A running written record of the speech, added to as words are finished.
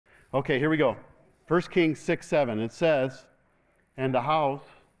Okay, here we go. 1 Kings 6:7. It says, "And the house,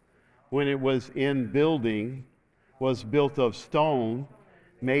 when it was in building, was built of stone,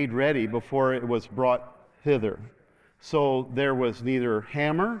 made ready before it was brought thither. So there was neither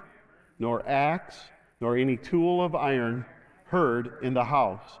hammer, nor axe, nor any tool of iron heard in the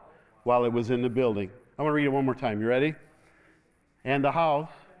house while it was in the building." I'm going to read it one more time. You ready? "And the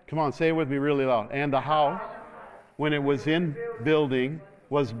house," come on, say it with me really loud. "And the house, when it was in building,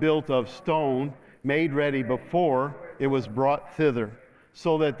 was built of stone, made ready before it was brought thither,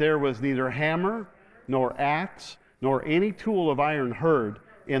 so that there was neither hammer, nor axe, nor any tool of iron heard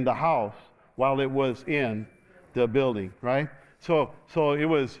in the house while it was in the building," right? So it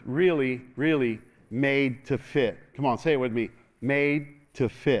was really, really made to fit. Come on, say it with me. Made to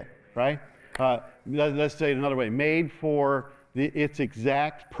fit, right? Let's say it another way. Made for its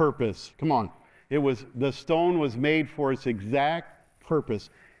exact purpose. Come on. The stone was made for its exact purpose.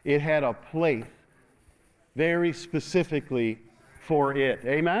 It had a place very specifically for it.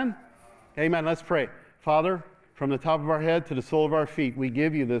 Amen? Amen. Let's pray. Father, from the top of our head to the sole of our feet, we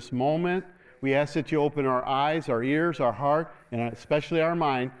give you this moment. We ask that you open our eyes, our ears, our heart, and especially our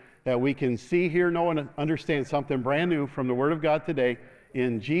mind, that we can see, hear, know, and understand something brand new from the Word of God today.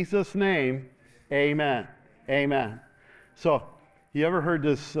 In Jesus' name, amen. Amen. So, you ever heard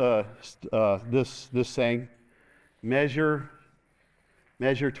this this saying? Measure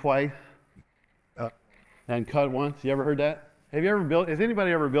twice and cut once. You ever heard that? Have you ever built? Has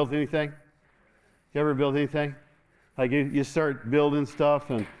anybody ever built anything? You ever built anything? Like you start building stuff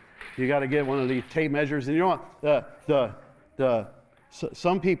and you got to get one of these tape measures, and you know what?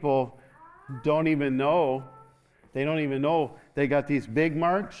 Some people don't even know. They don't even know they got these big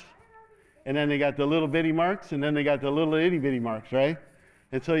marks, and then they got the little bitty marks, and then they got the little itty bitty marks, right?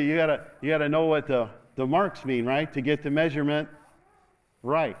 And so you gotta know what the marks mean, right, to get the measurement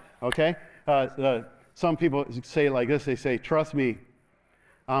right. Okay. Some people say it like this. They say, "Trust me,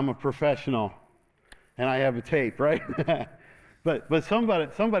 I'm a professional, and I have a tape," right? But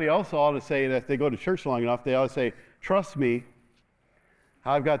somebody also ought to say that if they go to church long enough, they ought to say, "Trust me,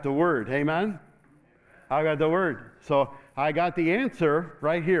 I've got the Word." Amen? I've got the Word. So I got the answer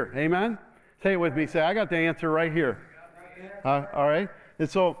right here. Amen? Say it with me. Say, "I got the answer right here." All right? And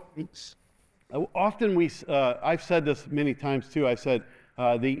so often I've said this many times too. I said,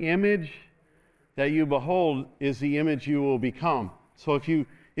 the image that you behold is the image you will become. So if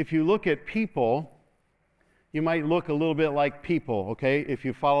you look at people, you might look a little bit like people, okay, if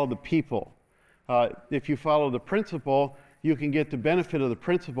you follow the people. If you follow the principle, you can get the benefit of the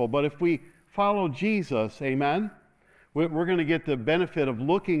principle. But if we follow Jesus, amen, we're going to get the benefit of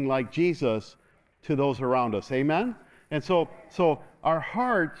looking like Jesus to those around us, amen? And so our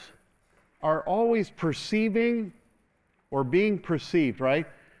hearts are always perceiving or being perceived, right?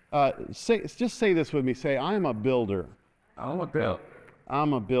 Just say this with me. Say, "I'm a builder." I'm a builder.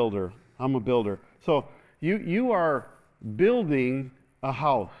 I'm a builder. I'm a builder. So you are building a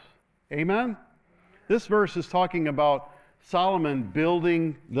house. Amen? This verse is talking about Solomon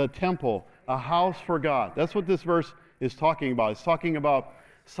building the temple, a house for God. That's what this verse is talking about. It's talking about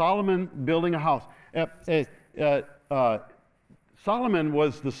Solomon building a house. Solomon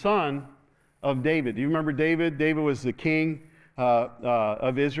was the son of David. Do you remember David? David was the king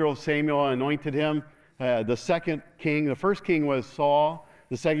of Israel. Samuel anointed him. The second king, the first king was Saul.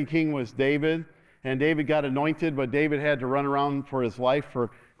 The second king was David. And David got anointed, but David had to run around for his life for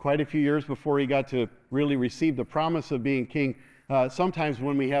quite a few years before he got to really receive the promise of being king. Sometimes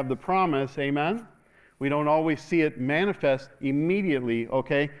when we have the promise, amen, we don't always see it manifest immediately,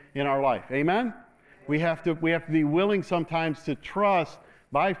 okay, in our life. Amen? We have to be willing sometimes to trust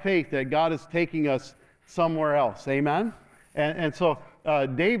by faith that God is taking us somewhere else. Amen? And so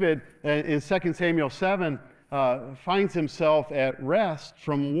David, in 2 Samuel 7, finds himself at rest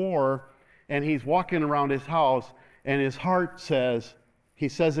from war, and he's walking around his house, and his heart says, he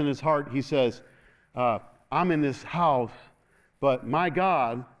says in his heart, he says, "I'm in this house, but my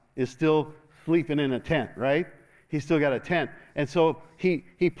God is still sleeping in a tent," right? He's still got a tent. And so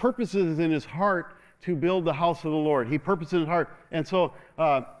he purposes in his heart to build the house of the Lord. He purposes in his heart. And so,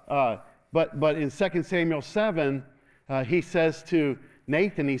 but in 2 Samuel 7, he says to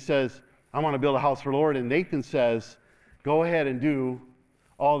Nathan, he says, "I want to build a house for the Lord." And Nathan says, "Go ahead and do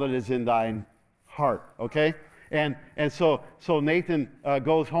all that is in thine heart," okay? And so Nathan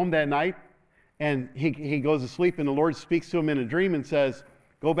goes home that night, and he goes to sleep, and the Lord speaks to him in a dream and says,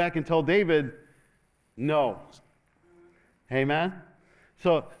 "Go back and tell David, no." Amen?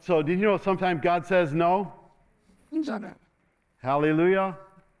 So did you know sometimes God says no? Hallelujah.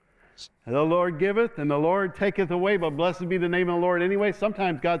 The Lord giveth and the Lord taketh away, but blessed be the name of the Lord anyway.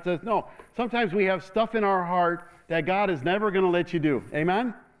 Sometimes God says no. Sometimes we have stuff in our heart that God is never going to let you do.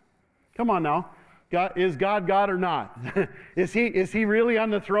 Amen? Come on now. Is God God or not? Is he really on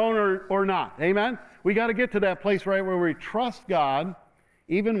the throne or not? Amen? We got to get to that place right where we trust God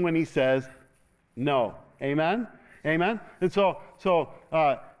even when he says no. Amen? Amen? And so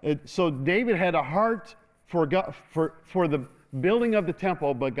David had a heart for God, for the building of the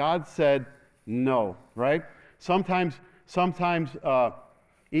temple, but God said no, right? Sometimes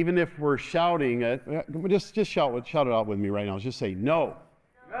even if we're shouting it, just shout it out with me right now. Just say no.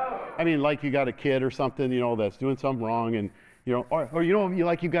 No. I mean, like you got a kid or something, that's doing something wrong, and or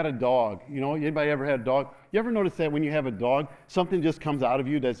you got a dog. Anybody ever had a dog? You ever notice that when you have a dog, something just comes out of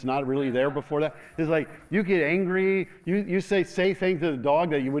you that's not really there before that? It's like you get angry, you say things to the dog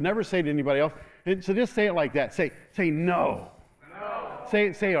that you would never say to anybody else. And so just say it like that. Say no. No. Say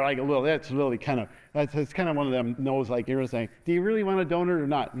it like a little. That's really kind of it's kind of one of them no's, like you're saying, do you really want a donut or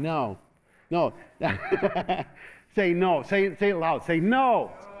not? No. Say no. Say it loud. Say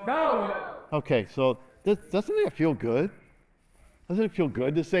no. No. Okay, so doesn't that feel good? Doesn't it feel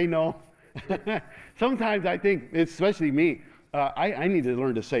good to say no? Sometimes I think, especially me, I need to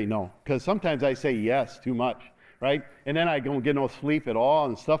learn to say no, because sometimes I say yes too much, right? And then I don't get no sleep at all,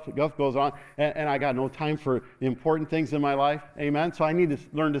 and stuff goes on, and I got no time for the important things in my life. Amen? So I need to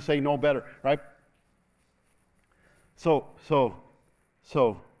learn to say no better, right? So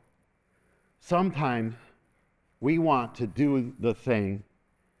sometimes we want to do the thing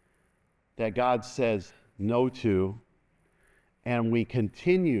that God says no to, and we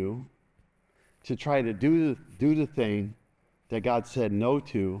continue to try to do the thing that God said no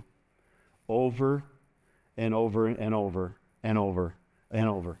to over and over and over and over and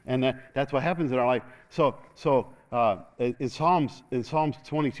over. And that's what happens in our life. So in Psalms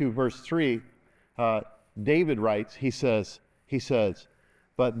 22, verse 3, David writes, he says,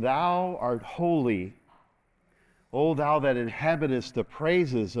 but thou art holy, O thou that inhabitest the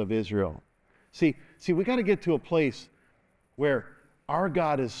praises of Israel. See, we got to get to a place where our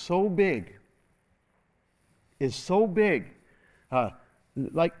God is so big,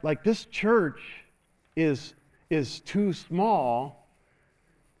 like this church is too small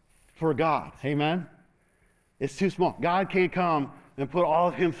for God. Amen? It's too small. God can't come and put all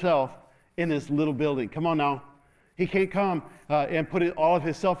of himself in this little building. Come on now. He can't come and put all of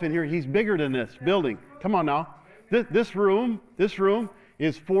himself in here. He's bigger than this building. Come on now. This room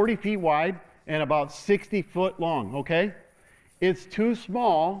is 40 feet wide and about 60 foot long, okay? It's too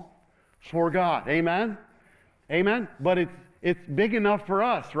small for God. Amen? Amen? But it's big enough for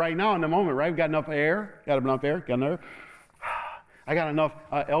us right now in the moment, right? We've got enough air. I got enough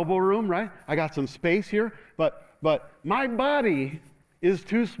elbow room, right? I got some space here. But my body is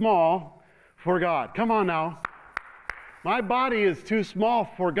too small for God. Come on now. My body is too small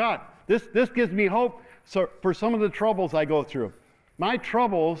for God. This gives me hope for some of the troubles I go through. My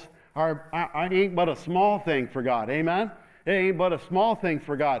troubles ain't but a small thing for God. Amen? It ain't but a small thing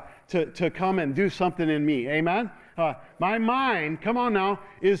for God to come and do something in me. Amen? My mind, come on now,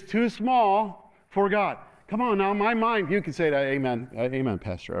 is too small for God. Come on now, my mind. You can say that. Amen. Amen,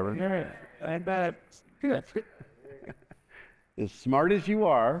 Pastor Everett. As smart as you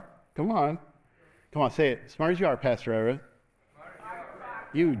are, come on, say it. Smart as you are, Pastor Everett.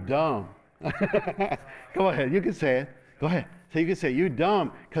 You dumb. Go ahead, you can say it. Go ahead. So you can say, you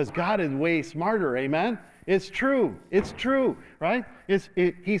dumb, because God is way smarter. Amen? It's true, right?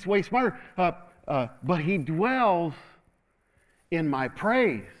 He's way smarter. But he dwells in my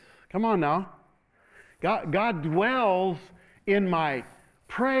praise. Come on now. God dwells in my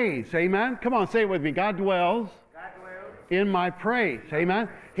praise. Amen? Come on, say it with me. God dwells in my praise. Amen?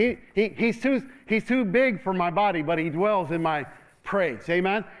 He's too big for my body, but he dwells in my praise.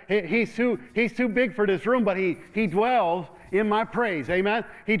 Amen? He's too big for this room, but he dwells in my praise. Amen?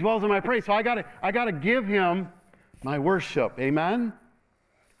 He dwells in my praise. So I gotta give him my worship. Amen?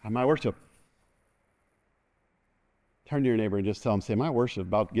 My worship. Turn to your neighbor and just tell him, say, my worship is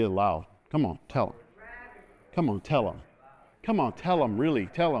about to get loud. Come on, tell him. Come on, tell him. Come on, tell him, really,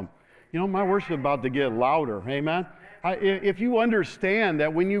 tell him. My worship is about to get louder. Amen? If you understand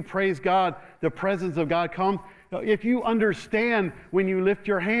that when you praise God, the presence of God comes, if you understand when you lift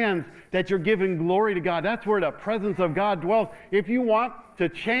your hands that you're giving glory to God, that's where the presence of God dwells. If you want to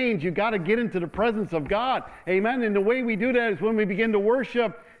change, you got to get into the presence of God. Amen? And the way we do that is when we begin to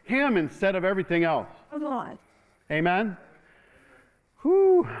worship him instead of everything else. Amen?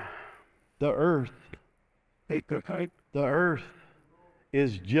 Whew. The earth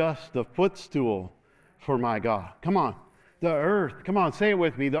is just the footstool for my God. Come on. The earth. Come on, say it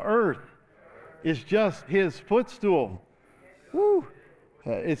with me. The earth is just his footstool. Woo.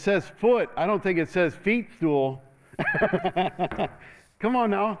 It says foot. I don't think it says feet stool. Come on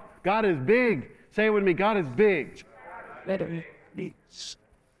now. God is big. Say it with me. God is big.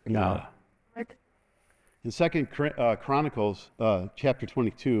 No. In 2 Chronicles chapter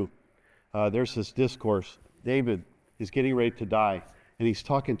 22, there's this discourse. David is getting ready to die, and he's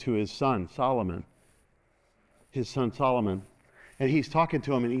talking to his son Solomon. His son Solomon, and he's talking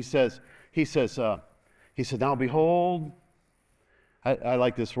to him, and he says, now behold, I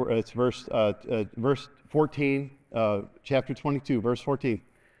like this. It's verse 14, chapter 22, verse 14.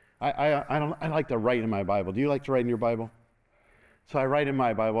 I like to write in my Bible. Do you like to write in your Bible? So I write in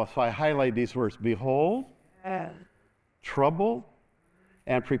my Bible. So I highlight these words: behold, trouble,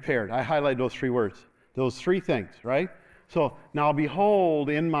 and prepared. I highlight those three words, those three things, right? So now behold,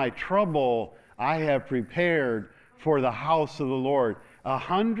 in my trouble, I have prepared for the house of the Lord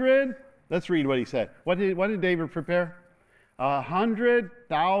 100. Let's read what he said. What did David prepare?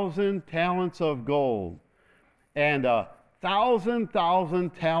 100,000 talents of gold, and 1,000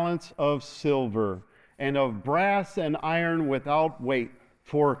 talents of silver, and of brass and iron without weight,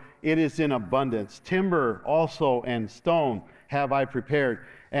 for it is in abundance. Timber also and stone have I prepared,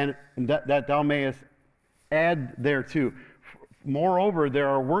 and that thou mayest add thereto. Moreover, there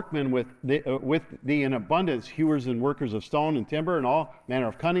are workmen with thee in abundance, hewers and workers of stone and timber, and all manner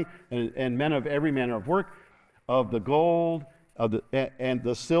of cunning, and men of every manner of work, of the gold, and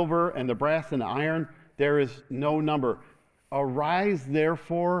the silver, and the brass and the iron. There is no number. Arise,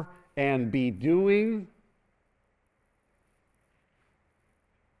 therefore, and be doing.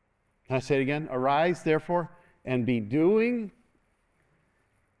 Can I say it again? Arise, therefore, and be doing.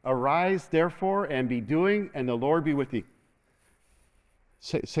 Arise, therefore, and be doing, and the Lord be with thee.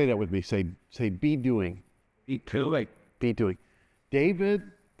 Say that with me. Say, be doing. Be doing. Be doing. David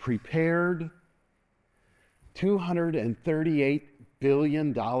prepared $238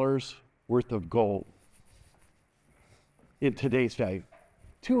 billion worth of gold in today's value.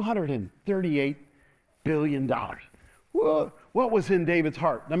 $238 billion. What was in David's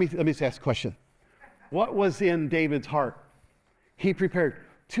heart? Let me just ask a question. What was in David's heart? He prepared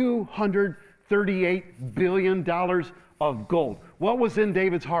 $238 billion of gold. What was in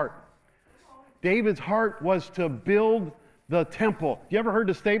David's heart? David's heart was to build the temple. You ever heard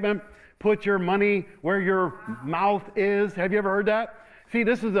the statement, put your money where your mouth is? Have you ever heard that? See,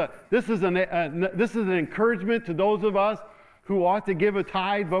 this is an encouragement to those of us who ought to give a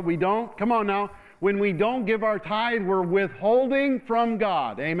tithe, but we don't. Come on now. When we don't give our tithe, we're withholding from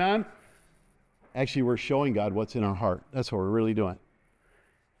God. Amen? Actually, we're showing God what's in our heart. That's what we're really doing.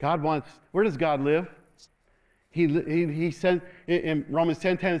 God wants, where does God live? He said in Romans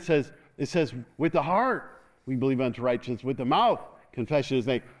 10:10, it says, with the heart we believe unto righteousness, with the mouth confession is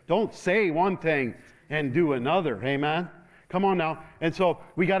made. Don't say one thing and do another. Amen? Come on now. And so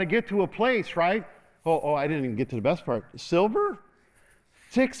we got to get to a place, right? Oh, I didn't even get to the best part. Silver?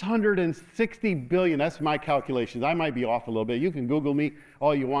 660 billion. That's my calculations. I might be off a little bit. You can Google me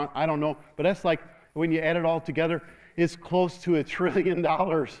all you want. I don't know. But that's like, when you add it all together, it's close to $1 trillion.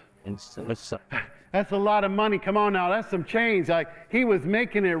 That's a lot of money. Come on now. That's some change. Like, he was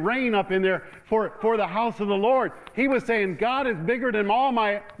making it rain up in there for the house of the Lord. He was saying, God is bigger than all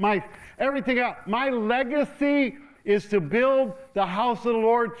my everything else. My legacy is to build the house of the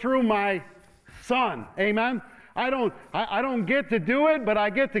Lord through my son. Amen? I don't get to do it, but I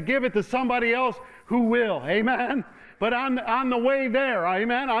get to give it to somebody else who will. Amen? But on the way there,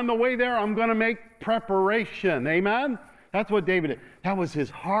 amen? On the way there, I'm going to make preparation. Amen? That's what David did. That was his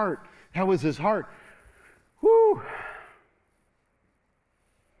heart. That was his heart. Whew.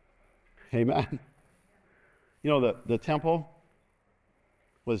 Amen. You know, the temple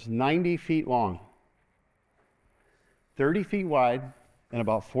was 90 feet long, 30 feet wide, and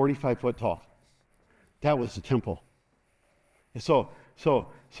about 45 foot tall. That was the temple. So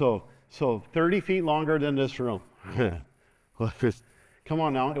 30 feet longer than this room. Come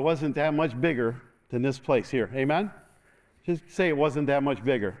on now, it wasn't that much bigger than this place here. Amen? Just say it wasn't that much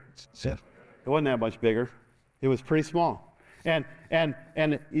bigger. It wasn't that much bigger. It was pretty small. And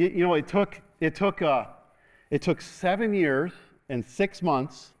you know, it took 7 years and 6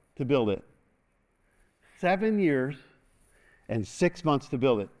 months to build it. 7 years and 6 months to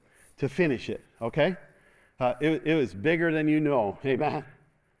build it, to finish it. Okay? It was bigger than you know. Amen.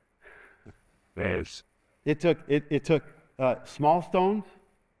 Yes. It took small stones.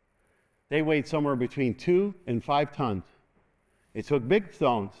 They weighed somewhere between 2 and 5 tons. It took big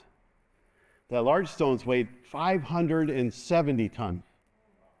stones. The large stones weighed 570 tons.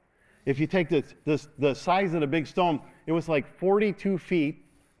 If you take the size of the big stone, it was like 42 feet,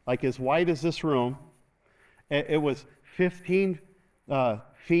 like as wide as this room. It was 15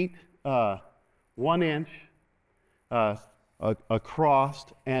 feet, 1 inch across,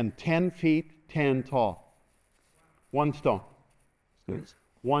 and 10 feet, 10 tall. One stone.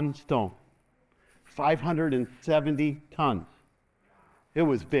 One stone. 570 tons. It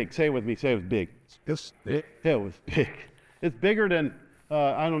was big. Say it with me. Say it was big. It's big. It was big. It's bigger than,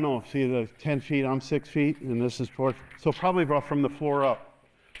 I don't know, see the 10 feet, I'm 6 feet, and this is 4. So probably about from the floor up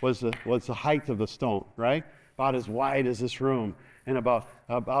was the height of the stone, right? About as wide as this room and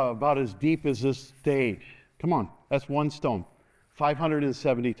about as deep as this stage. Come on, that's one stone.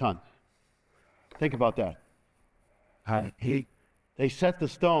 570 tons. Think about that. They set the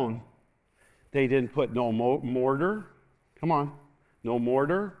stone. They didn't put no mortar. Come on. No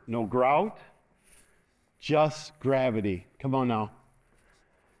mortar, no grout. Just gravity. Come on now.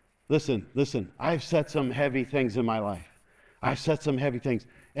 Listen. I've set some heavy things in my life. I've set some heavy things.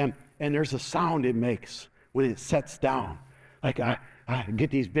 And there's a sound it makes when it sets down. Like I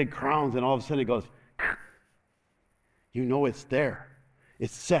get these big crowns and all of a sudden it goes, you know it's there.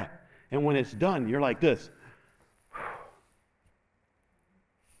 It's set. And when it's done, you're like this.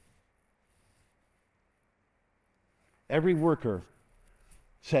 Every worker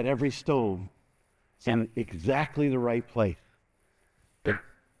set every stone in exactly the right place. And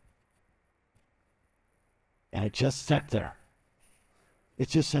it just sat there. It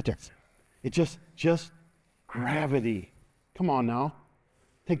just sat there. It just gravity. Come on now.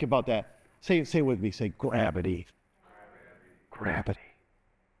 Think about that. Say it with me. Say gravity. Gravity.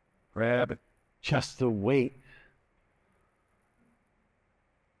 Grab it. Just the weight.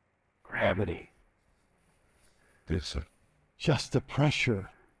 Gravity. Just the pressure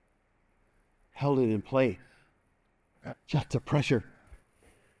held it in place. Just the pressure.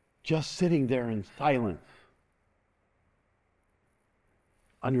 Just sitting there in silence.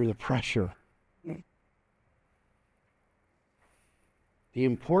 Under the pressure. The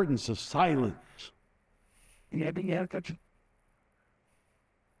importance of silence.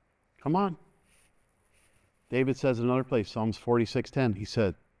 Come on. David says in another place, Psalms 46:10, he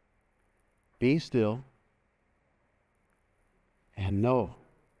said, be still and know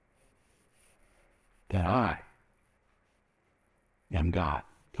that I am God.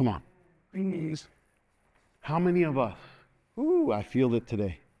 Come on. How many of us, I feel it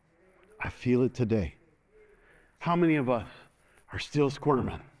today. I feel it today. How many of us are still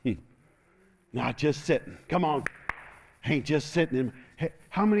squirming? Not just sitting. Come on. Ain't just sitting.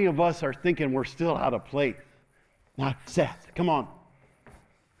 How many of us are thinking we're still out of place? Not set. Come on.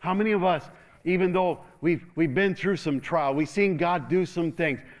 How many of us, even though we've been through some trial, we've seen God do some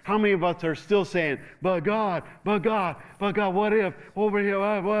things, how many of us are still saying, but God, what if, over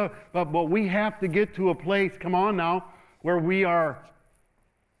here, but we have to get to a place, come on now, where we are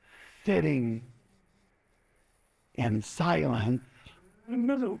sitting in silence,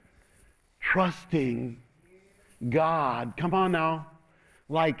 trusting God, come on now,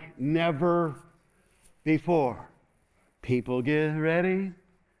 like never before. People get ready.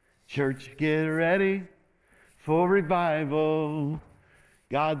 Church, get ready for revival.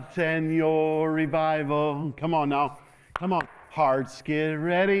 God, send your revival. Come on now. Come on. Hearts, get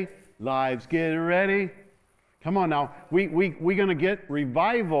ready. Lives, get ready. Come on now. We're going to get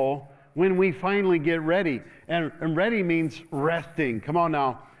revival when we finally get ready. And ready means resting. Come on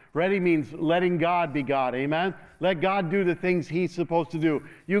now. Ready means letting God be God. Amen? Let God do the things He's supposed to do.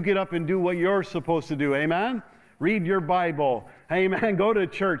 You get up and do what you're supposed to do. Amen? Read your Bible. Amen. Go to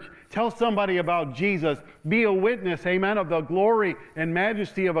church. Tell somebody about Jesus. Be a witness, amen, of the glory and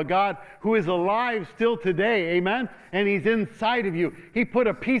majesty of a God who is alive still today, amen, and He's inside of you. He put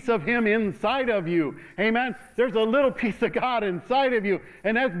a piece of Him inside of you, amen. There's a little piece of God inside of you,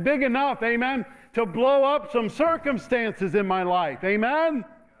 and that's big enough, amen, to blow up some circumstances in my life, amen.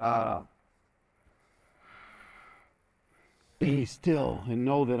 Be still and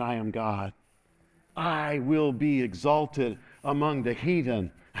know that I am God. I will be exalted among the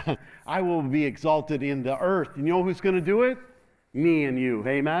heathen. I will be exalted in the earth. And you know who's going to do it? Me and you.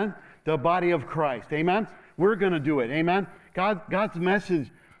 Amen? The body of Christ. Amen? We're going to do it. Amen? God's message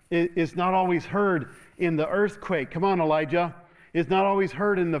is not always heard in the earthquake. Come on, Elijah. It's not always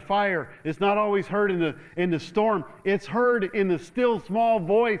heard in the fire. It's not always heard in the storm. It's heard in the still small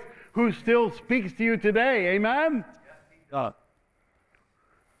voice who still speaks to you today. Amen?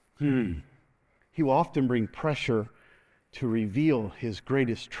 He will often bring pressure to reveal His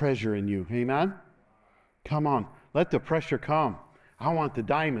greatest treasure in you. Amen? Come on. Let the pressure come. I want the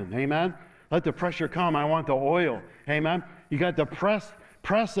diamond. Amen? Let the pressure come. I want the oil. Amen? You got to press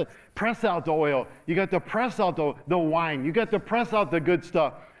press it, press out the oil. You got to press out the wine. You got to press out the good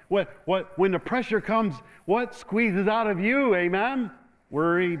stuff. When the pressure comes, what squeezes out of you? Amen?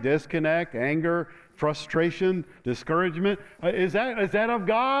 Worry, disconnect, anger, frustration, discouragement. Is that of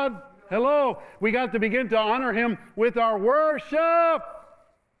God? Hello. We got to begin to honor him with our worship.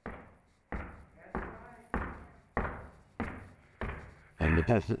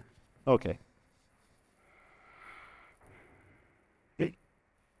 Okay.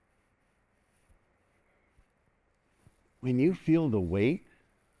 When you feel the weight,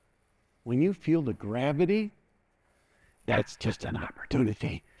 when you feel the gravity, that's just an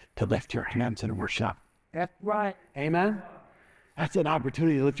opportunity to lift your hands in worship. That's right. Amen? That's an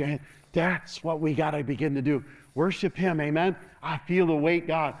opportunity to lift your hands. That's what we got to begin to do. Worship him, amen? I feel the weight,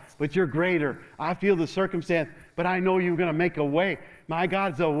 God, but you're greater. I feel the circumstance, but I know you're going to make a way. My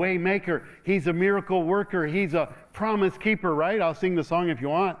God's a way maker. He's a miracle worker. He's a promise keeper, right? I'll sing the song if you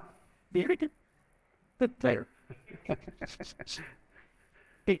want. Later.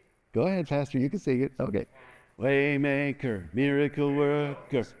 Go ahead, Pastor. You can sing it. Okay. Waymaker, miracle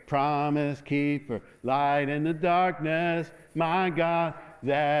worker, promise keeper, light in the darkness. My God,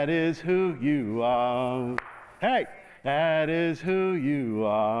 that is who you are. Hey, that is who you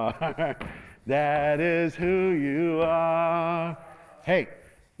are. That is who you are. Hey,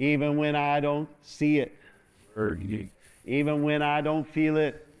 even when I don't see it, even when I don't feel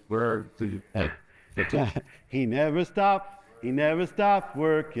it, he never stopped. He never stopped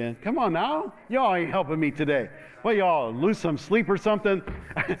working. Come on now. Y'all ain't helping me today. Well, y'all lose some sleep or something.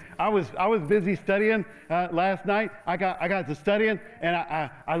 I was busy studying last night. I got to studying, and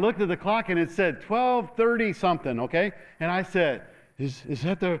I looked at the clock, and it said 12:30 something, okay? And I said, is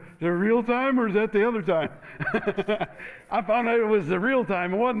that the real time, or is that the other time? I found out it was the real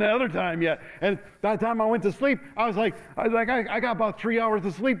time. It wasn't the other time yet. And by the time I went to sleep, I got about 3 hours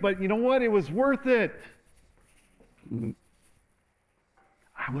of sleep, but you know what? It was worth it.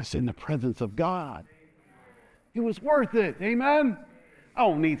 I was in the presence of God. It was worth it. Amen? I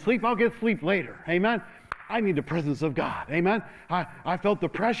don't need sleep. I'll get sleep later. Amen? I need the presence of God. Amen? I felt the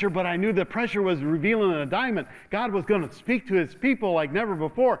pressure, but I knew the pressure was revealing a diamond. God was going to speak to his people like never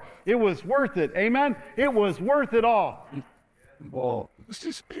before. It was worth it. Amen? It was worth it all.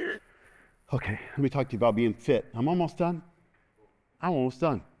 Okay, let me talk to you about being fit. I'm almost done. I want to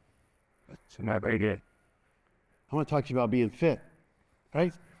talk to you about being fit.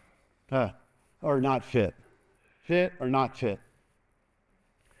 Right? Or not fit. Fit or not fit.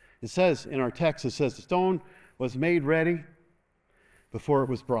 It says in our text, it says the stone was made ready before it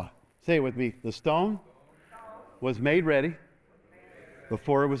was brought. Say it with me. The stone was made ready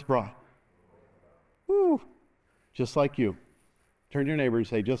before it was brought. Woo. Just like you. Turn to your neighbor and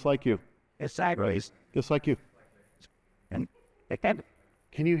say, just like you. It's sideways. Just like you. Can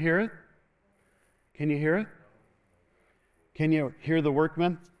you hear it? Can you hear it? Can you hear the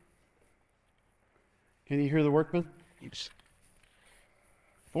workmen? Can you hear the workmen?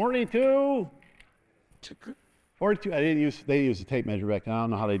 42. 42. They used a tape measure back then. I don't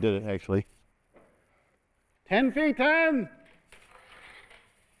know how they did it actually. 10 feet, 10.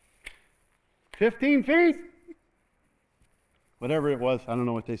 15 feet. Whatever it was, I don't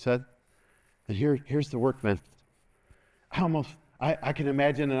know what they said. And here's the workmen. I can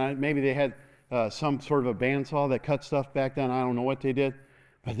imagine, and maybe they had some sort of a bandsaw that cut stuff back then. I don't know what they did,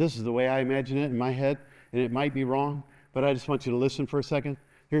 but this is the way I imagine it in my head, and it might be wrong, but I just want you to listen for a second.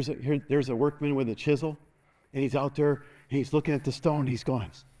 There's a workman with a chisel, and he's out there, and he's looking at the stone. He's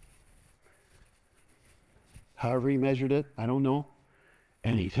going, however he measured it, I don't know,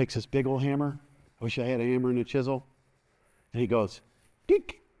 and he takes this big old hammer. I wish I had a hammer and a chisel. And he goes,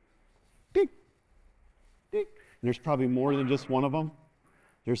 dick, dick, dick. And there's probably more than just one of them.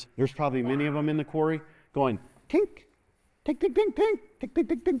 There's probably many of them in the quarry going, tink, tink, tink, tink, tink, tink, tink,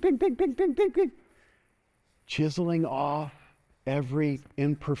 tink, tink, tink, tink, tink, tink, tink, tink. Chiseling off every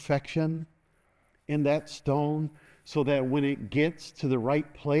imperfection in that stone so that when it gets to the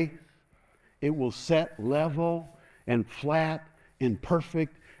right place, it will set level and flat and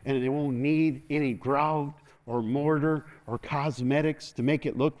perfect, and it won't need any grout or mortar or cosmetics to make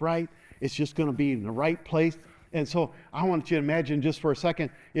it look right. It's just going to be in the right place. And so I want you to imagine just for a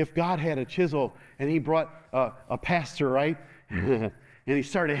second, if God had a chisel and he brought a pastor, right? And he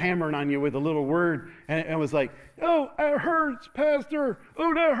started hammering on you with a little word, and it was like, oh, it hurts, Pastor.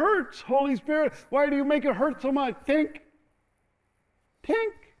 Oh, that hurts, Holy Spirit. Why do you make it hurt so much? Tink,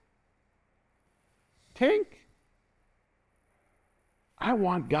 tink, tink. I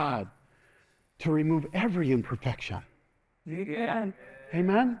want God to remove every imperfection. Yeah.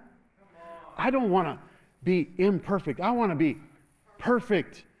 Amen? I don't want to be imperfect. I want to be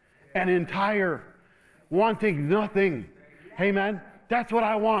perfect and entire, wanting nothing. Amen. That's what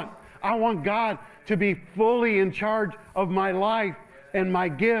I want. I want God to be fully in charge of my life and my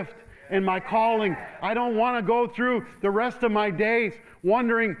gift and my calling. I don't want to go through the rest of my days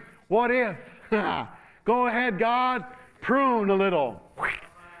wondering, what if? Go ahead, God, prune a little.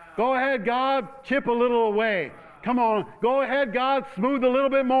 Go ahead, God, chip a little away. Come on. Go ahead, God, smooth a little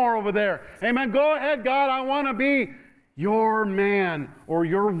bit more over there. Amen. Go ahead, God, I want to be your man or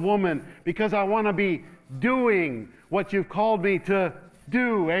your woman because I want to be doing what you've called me to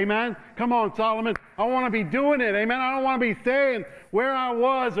do. Amen. Come on, Solomon. I want to be doing it. Amen. I don't want to be staying where I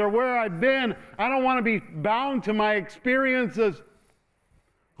was or where I've been. I don't want to be bound to my experiences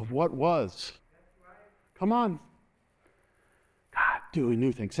of what was. Come on. God, do a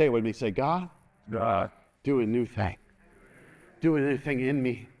new thing. Say it with me. Say, God, do a new thing. Do a new thing in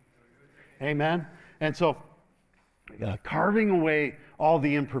me. Amen. And so, carving away all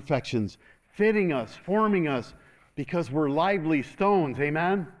the imperfections, fitting us, forming us, because we're lively stones.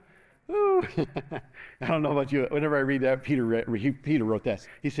 Amen. Ooh. I don't know about you. Whenever I read that, Peter wrote that.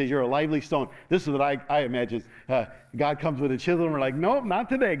 He says, you're a lively stone. This is what I imagine. God comes with a chisel and we're like, nope, not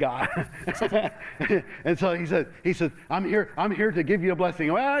today, God. And so he says, I'm here to give you a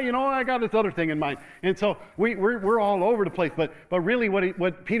blessing. Well, you know, I got this other thing in mind. And so we're all over the place. But really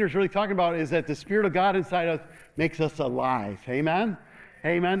what Peter's really talking about is that the Spirit of God inside us makes us alive. Amen.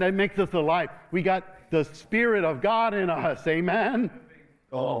 Amen. That makes us alive. We got the Spirit of God in us. Amen.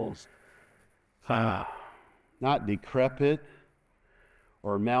 Oh. Not decrepit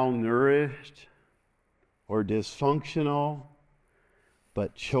or malnourished or dysfunctional,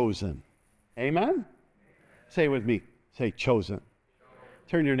 but chosen. Amen? Say it with me. Say chosen.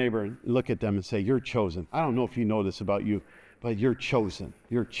 Turn to your neighbor and look at them and say, you're chosen. I don't know if you know this about you, but you're chosen.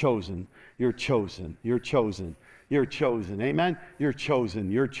 You're chosen. You're chosen. You're chosen. You're chosen. Amen? You're chosen.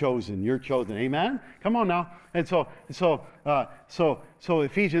 You're chosen. You're chosen. Amen? Come on now. And so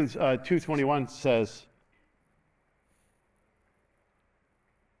Ephesians 2:21 says,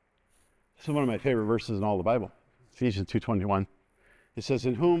 this is one of my favorite verses in all the Bible. Ephesians 2:21. It says,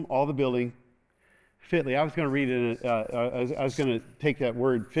 in whom all the building fitly. I was going to read it. I was going to take that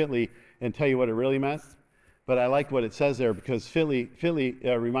word fitly and tell you what it really meant. But I like what it says there because fitly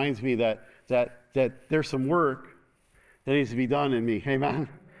reminds me that there's some work that needs to be done in me. Amen.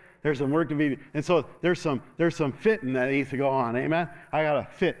 There's some work to be, and so there's some fitting that needs to go on. Amen. I got to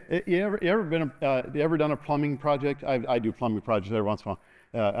fit. You ever done a plumbing project? I do plumbing projects every once in a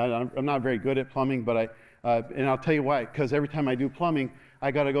while. I'm not very good at plumbing, but and I'll tell you why. Because every time I do plumbing, I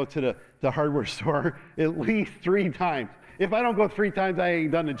got to go to the hardware store at least 3 times. If I don't go 3 times, I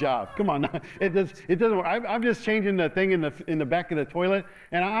ain't done the job. Come on, it doesn't work. I'm just changing the thing in the back of the toilet,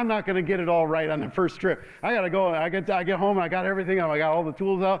 and I'm not going to get it all right on the first trip. I got to go. I get home. I got everything. I got all the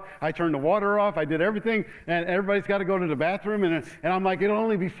tools out. I turned the water off. I did everything, and everybody's got to go to the bathroom, and I'm like, it'll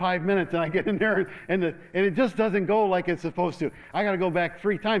only be 5 minutes, and I get in there, and it just doesn't go like it's supposed to. I got to go back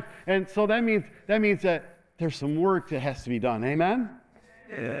 3 times, and so that means that there's some work that has to be done. Amen.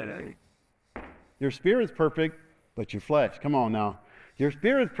 Your spirit's perfect, but your flesh. Come on now. Your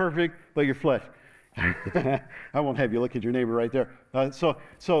spirit's perfect, but your flesh. I won't have you look at your neighbor right there. So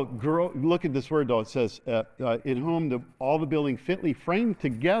grow, look at this word though. It says, in whom all the building fitly framed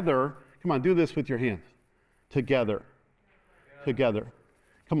together. Come on, do this with your hands. Together. Together.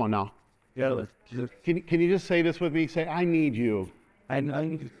 Come on now. Yeah. Can you just say this with me? Say, I need you. I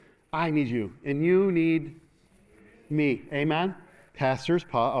need you. And you need me. Amen? Pastors,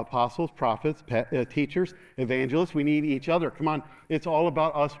 apostles, prophets, teachers, evangelists, we need each other. Come on, it's all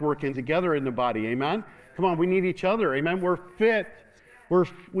about us working together in the body, amen? Come on, we need each other, amen? We're fit.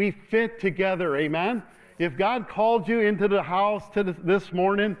 We fit together, amen? If God called you into the house this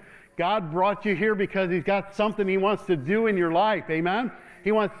morning, God brought you here because He's got something He wants to do in your life, amen?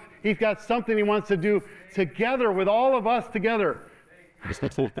 He's got something He wants to do together with all of us together.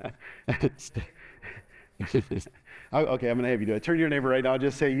 Okay, I'm going to have you do it. Turn to your neighbor right now.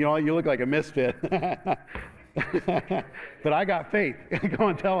 Just say, you know what, you look like a misfit. But I got faith. Go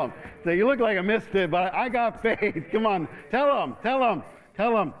and tell them. Say, you look like a misfit, but I got faith. Come on. Tell them.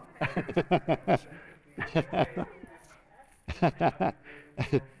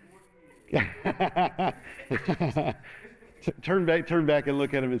 Turn back and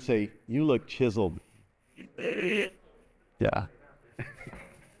look at him and say, you look chiseled. Yeah.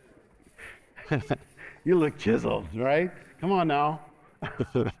 You look chiseled, right? Come on now.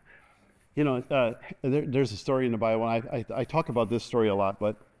 You know, there's a story in the Bible, and I talk about this story a lot,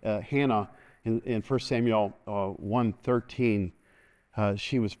 but Hannah in 1 Samuel 1:13,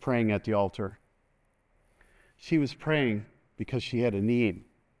 she was praying at the altar. She was praying because she had a need.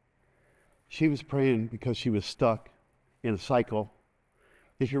 She was praying because she was stuck in a cycle.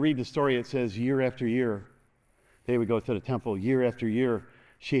 If you read the story, it says year after year, they would go to the temple. Year after year,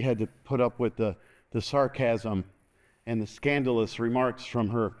 she had to put up with the sarcasm and the scandalous remarks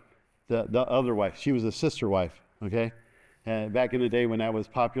from the other wife. She was a sister wife, okay? And back in the day when that was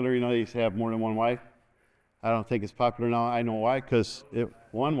popular, they used to have more than one wife. I don't think it's popular now. I know why, because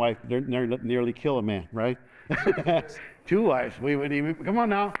one wife nearly kill a man, right? Two wives, we wouldn't even, come on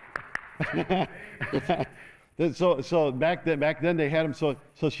now. So back then they had them.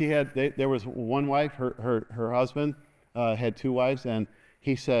 So she had, there was one wife. Her husband had two wives, and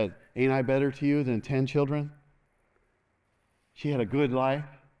he said, "Ain't I better to you than 10 children?" She had a good life,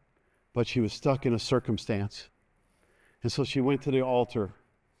 but she was stuck in a circumstance, and so she went to the altar.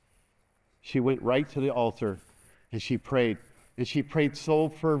 She went right to the altar, and she prayed, and she prayed so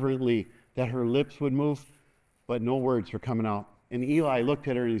fervently that her lips would move, but no words were coming out. And Eli looked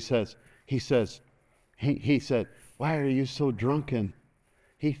at her and he said, "Why are you so drunken?"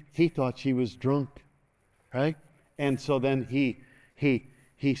 He thought she was drunk, right? And so then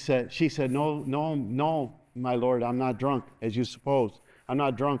she said, "No, my Lord, I'm not drunk, as you suppose. I'm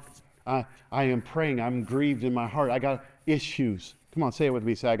not drunk. I am praying. I'm grieved in my heart. I got issues." Come on, say it with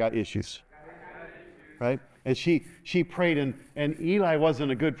me. Say, "I got issues." Right? And she prayed, and Eli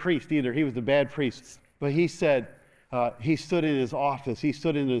wasn't a good priest either. He was a bad priest. But he said, he stood in his office. He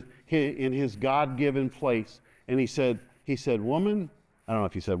stood in his God-given place. And he said, "Woman," I don't know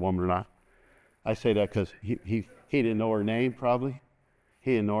if he said woman or not. I say that because he didn't know her name, probably.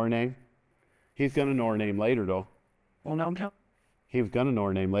 He didn't know her name. He's going to know her name later, though. Well, no. He was going to know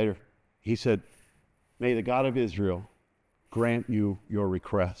her name later. He said, "May the God of Israel grant you your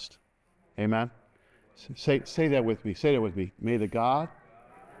request." Amen? Say that with me. Say that with me. May the God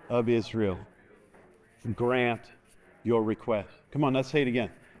of Israel grant your request. Come on, let's say it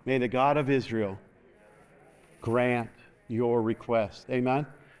again. May the God of Israel grant your request. Amen?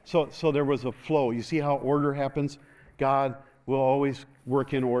 So there was a flow. You see how order happens? God will always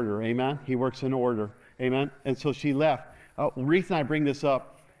work in order. Amen? He works in order. Amen? And so she left. The reason I bring this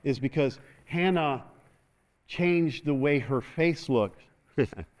up is because Hannah changed the way her face looked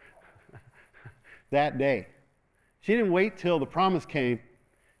that day. She didn't wait till the promise came.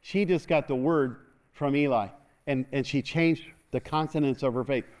 She just got the word from Eli, and she changed the countenance of her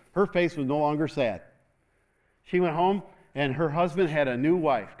face. Her face was no longer sad. She went home, and her husband had a new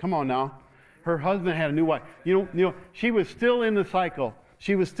wife. Come on now. Her husband had a new wife. You know, she was still in the cycle.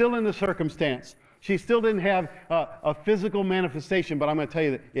 She was still in the circumstance. She still didn't have a physical manifestation, but I'm going to tell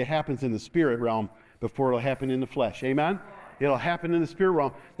you that it happens in the spirit realm before it'll happen in the flesh. Amen? It'll happen in the spirit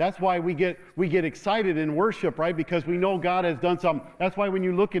realm. That's why we get excited in worship, right? Because we know God has done something. That's why when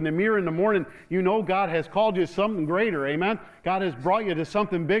you look in the mirror in the morning, you know God has called you to something greater. Amen? God has brought you to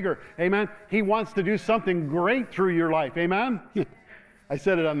something bigger. Amen? He wants to do something great through your life. Amen? I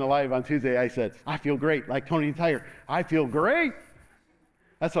said it on the live on Tuesday. I said, "I feel great," like Tony Tyer. I feel great.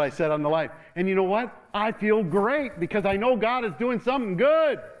 That's what I said on the live. And you know what? I feel great because I know God is doing something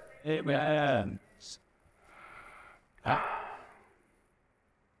good. Amen.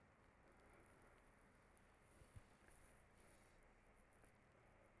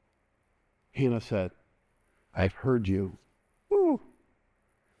 Hannah said, "I've heard you." Woo.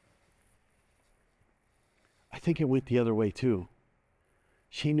 I think it went the other way too.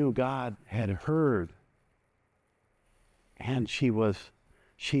 She knew God had heard, and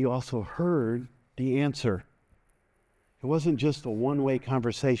she also heard the answer. It wasn't just a one-way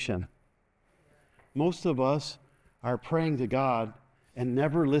conversation. Most of us are praying to God and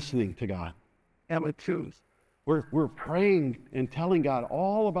never listening to God. That was truth. We're praying and telling God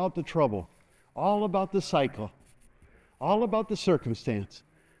all about the trouble, all about the cycle, all about the circumstance,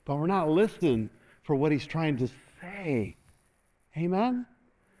 but we're not listening for what He's trying to say. Amen?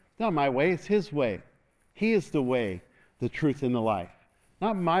 Not my way, it's His way. He is the way, the truth, and the life.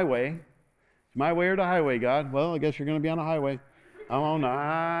 Not my way. My way or the highway, God? Well, I guess you're going to be on a highway. I'm on the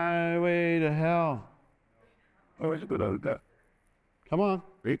highway to hell. Come on.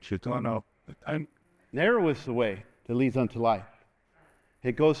 Narrow is the way that leads unto life.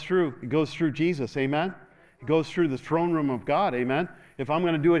 It goes through Jesus, amen? It goes through the throne room of God, amen? If I'm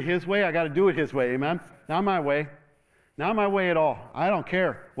going to do it His way, I got to do it His way, amen? Not my way. Not my way at all. I don't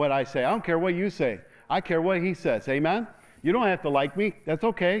care what I say. I don't care what you say. I care what He says, amen? You don't have to like me. That's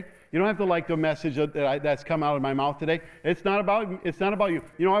okay. You don't have to like the message that's come out of my mouth today. It's not about you.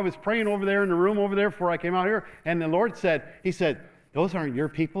 You know, I was praying over there in the room over there before I came out here, and the Lord said, He said, "Those aren't your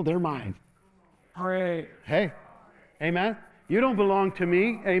people, they're mine." Hooray. Hey, amen? You don't belong to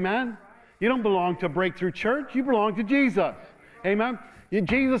me, amen? You don't belong to Breakthrough Church. You belong to Jesus. Amen.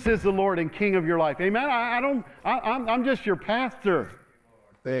 Jesus is the Lord and King of your life. Amen. I'm just your pastor.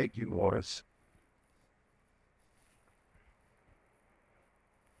 Thank you, Lord.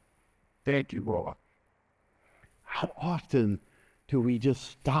 Thank you, Lord. How often do we just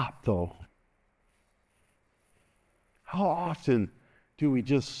stop, though? How often do we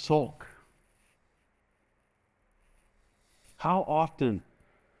just sulk? How often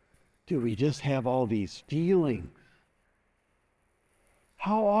do we just have all these feelings?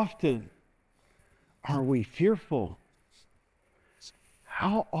 How often are we fearful?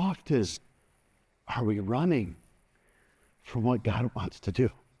 How often are we running from what God wants to do?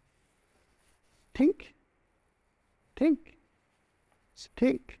 Tink, tink,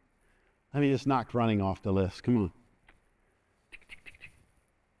 tink. Let me just knock running off the list. Come on.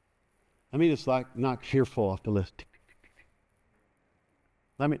 Let me just knock fearful off the list.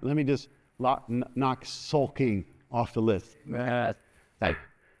 Let me just knock sulking off the list. Let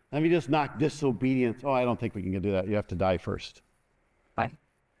me just knock disobedience. Oh, I don't think we can do that. You have to die first.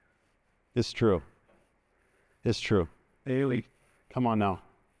 It's true. It's true. Daily. Come on now.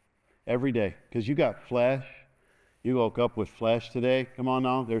 Every day. Because you got flesh. You woke up with flesh today. Come on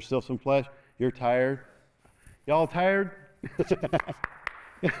now. There's still some flesh. You're tired. Y'all tired?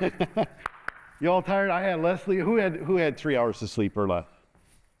 You all tired? I had Leslie. Who had 3 hours of sleep or less?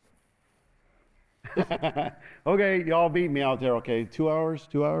 Okay, y'all beat me out there. Okay, 2 hours?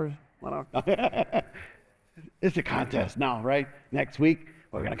 2 hours? 1 hour? It's a contest now, right? Next week,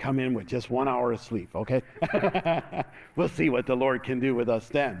 we're going to come in with just 1 hour of sleep, okay? We'll see what the Lord can do with us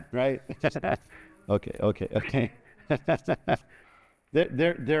then, right? Okay.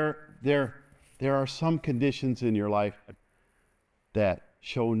 There are some conditions in your life that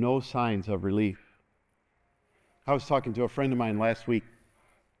show no signs of relief. I was talking to a friend of mine last week,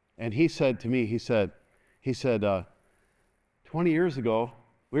 and he said to me, he said, 20 years ago,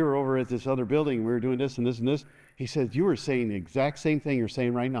 we were over at this other building, and we were doing this and this and this. He said, you were saying the exact same thing you're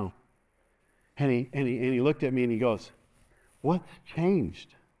saying right now. And he looked at me and he goes, what's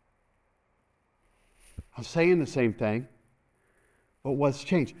changed? I'm saying the same thing, but what's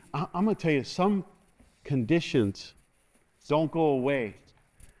changed? I'm going to tell you, some conditions don't go away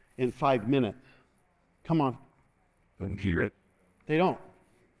in 5 minutes. Come on. Don't hear it. They don't.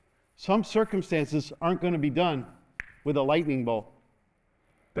 Some circumstances aren't going to be done with a lightning bolt.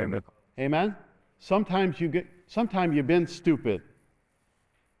 Amen. Amen? Sometimes you've been stupid.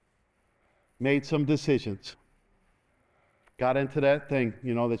 Made some decisions. Got into that thing,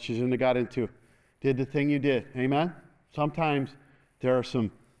 that you shouldn't have got into. Did the thing you did. Amen? Sometimes there are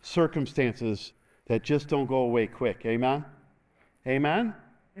some circumstances that just don't go away quick. Amen? Amen?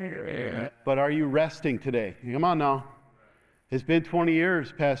 Yeah. But are you resting today? Come on now. It's been 20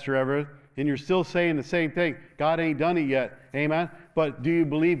 years, Pastor Everett, and you're still saying the same thing. God ain't done it yet. Amen? But do you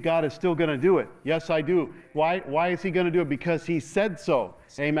believe God is still going to do it? Yes, I do. Why is he going to do it? Because he said so.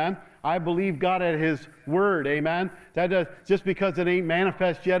 Amen? I believe God at his word. Amen? Just because it ain't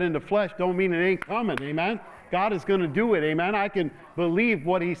manifest yet in the flesh don't mean it ain't coming. Amen? God is going to do it. Amen? I can believe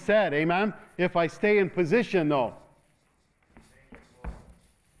what he said. Amen? If I stay in position, though.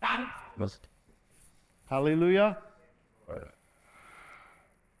 Hallelujah.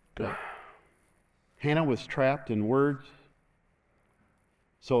 Hannah was trapped in words,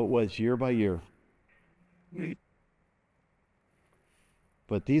 so it was year by year.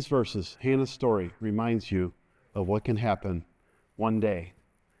 But these verses, Hannah's story, reminds you of what can happen one day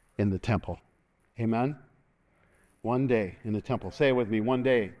in the temple. Amen? One day in the temple. Say it with me, one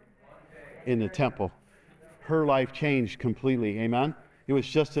day in the temple. Her life changed completely. Amen? It was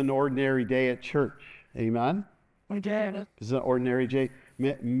just an ordinary day at church. Amen? It's an ordinary day.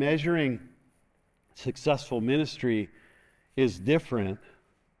 Measuring successful ministry is different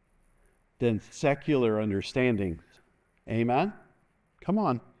than secular understandings. Amen? Come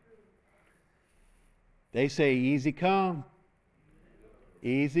on. They say easy come,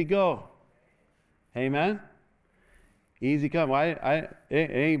 easy go. Amen? Easy come. It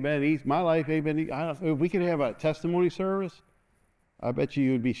ain't been easy. My life ain't been easy. If we could have a testimony service, I bet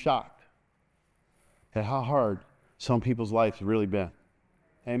you would be shocked at how hard some people's lives have really been.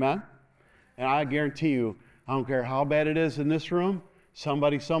 Amen? And I guarantee you, I don't care how bad it is in this room,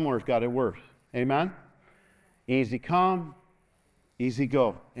 somebody somewhere's got it worse. Amen? Easy come, easy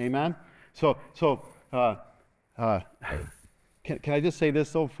go. Amen? So can I just say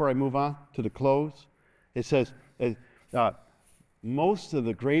this, though, before I move on to the close? It says, most of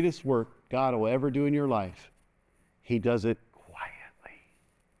the greatest work God will ever do in your life, he does it quietly.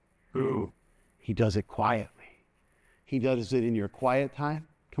 Ooh. He does it quietly. He does it in your quiet time.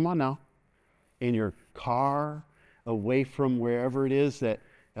 Come on now. In your car, away from wherever it is that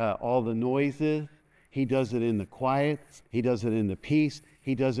all the noise is. He does it in the quiet. He does it in the peace.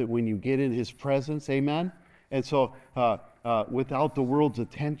 He does it when you get in his presence. Amen? And so without the world's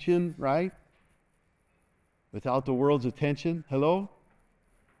attention, right? Without the world's attention, hello?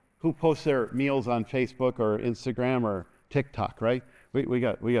 Who posts their meals on Facebook or Instagram or TikTok, right? We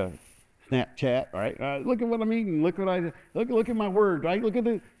got Snapchat, right? Look at what I'm eating. Look at my word, right? Look at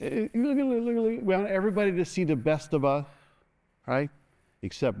we want everybody to see the best of us, right?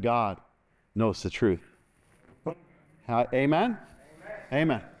 Except God knows the truth. Amen?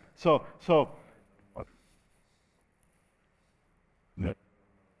 Amen. So. Yeah.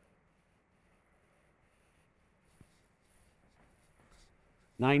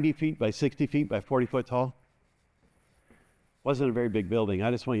 90 feet by 60 feet by 40 foot tall. Wasn't a very big building. I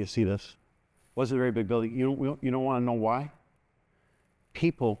just want you to see this. Wasn't a very big building. You don't want to know why?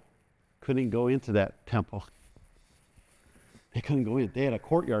 People couldn't go into that temple. They couldn't go in. They had a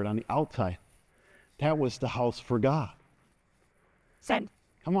courtyard on the outside. That was the house for God. Send.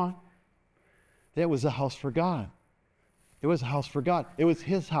 Come on. That was the house for God. It was a house for God. It was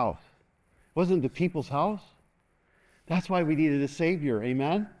his house. It wasn't the people's house. That's why we needed a Savior,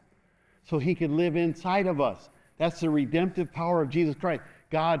 amen? So he could live inside of us. That's the redemptive power of Jesus Christ.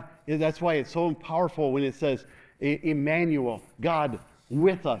 God, that's why it's so powerful when it says, Emmanuel, God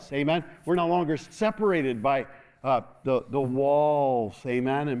with us, amen? We're no longer separated by the walls,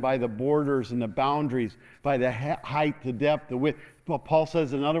 amen, and by the borders and the boundaries, by the height, the depth, the width. But Paul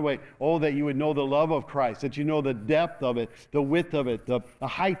says another way, oh, that you would know the love of Christ, that you know the depth of it, the width of it, the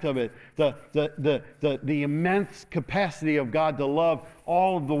height of it, the immense capacity of God to love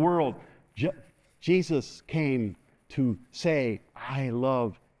all of the world. Jesus came to say, I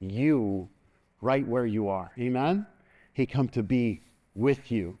love you right where you are. Amen? He come to be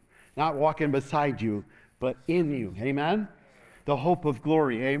with you, not walking beside you, but in you. Amen? The hope of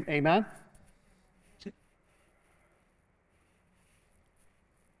glory. Amen?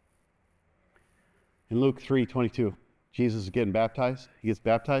 In Luke 3:22, Jesus is getting baptized. He gets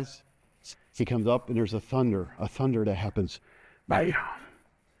baptized. He comes up and there's a thunder that happens. Bam!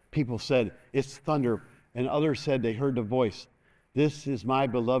 People said, it's thunder. And others said they heard the voice. This is my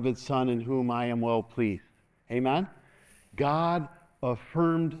beloved Son in whom I am well pleased. Amen? God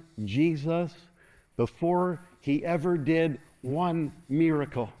affirmed Jesus before he ever did one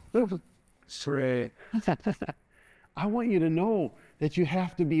miracle. Straight. I want you to know that you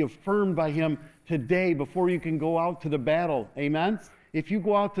have to be affirmed by him today before you can go out to the battle. Amen? If you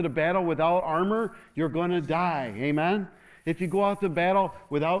go out to the battle without armor, you're going to die. Amen? If you go out to battle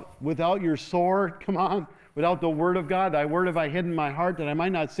without your sword, come on, without the word of God, thy word have I hidden in my heart that I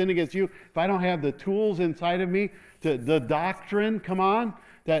might not sin against you. If I don't have the tools inside of me, the doctrine, come on,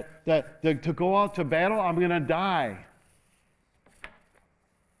 to go out to battle, I'm going to die.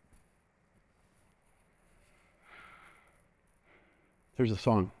 There's a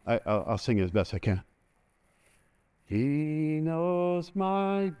song. I'll sing it as best I can. He knows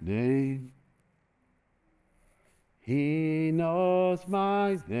my name. He knows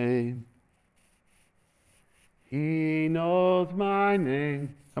my name. He knows my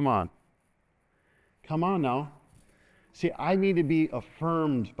name. Come on. Come on now. See, I need to be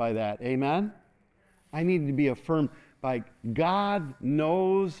affirmed by that. Amen? I need to be affirmed by God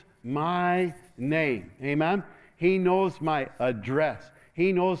knows my name. Amen? He knows my address.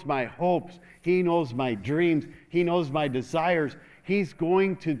 He knows my hopes. He knows my dreams. He knows my desires. He's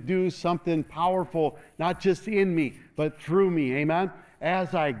going to do something powerful, not just in me, but through me. Amen?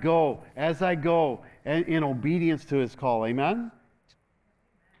 As I go, and in obedience to his call. Amen?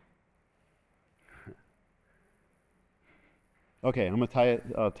 Okay, I'm going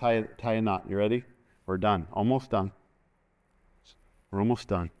to tie a knot. You ready? We're done. Almost done. We're almost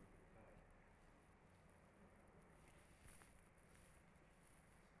done.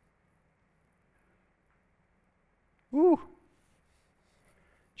 Woo.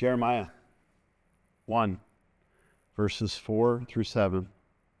 Jeremiah 1, verses 4 through 7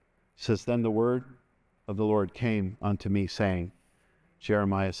 says, Then the word of the Lord came unto me, saying,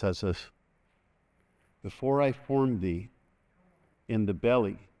 Jeremiah says this, Before I formed thee in the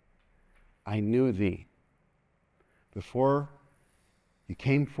belly, I knew thee. Before you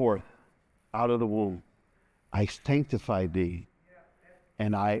came forth out of the womb, I sanctified thee,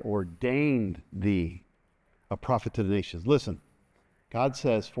 and I ordained thee a prophet to the nations. Listen, God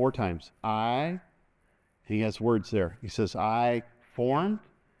says 4 times, I, and he has words there. He says, I formed.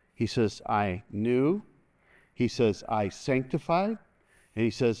 He says, I knew. He says, I sanctified. And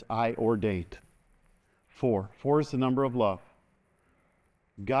he says, I ordained. 4. 4 is the number of love.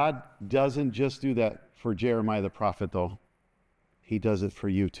 God doesn't just do that for Jeremiah the prophet, though. He does it for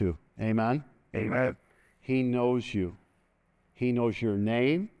you too. Amen? Amen. He knows you. He knows your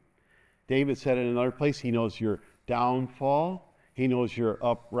name. David said in another place, he knows your downfall. He knows your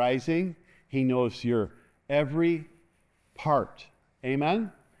uprising. He knows your every part.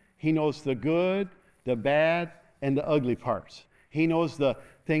 Amen? He knows the good, the bad, and the ugly parts. He knows the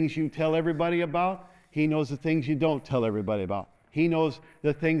things you tell everybody about. He knows the things you don't tell everybody about. He knows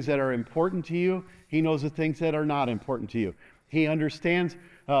the things that are important to you. He knows the things that are not important to you. He understands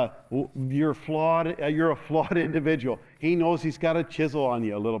you're flawed. You're a flawed individual. He knows he's got to chisel on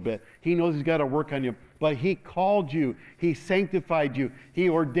you a little bit. He knows he's got to work on you. But he called you. He sanctified you. He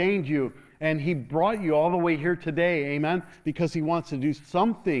ordained you. And he brought you all the way here today. Amen? Because he wants to do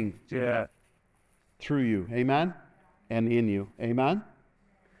something through you. Amen? And in you. Amen?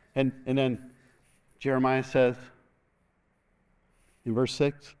 And then Jeremiah says in verse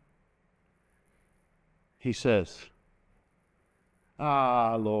 6, he says,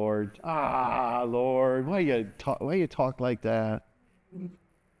 Lord, why you talk like that?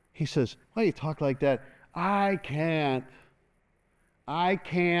 He says, why you talk like that? I can't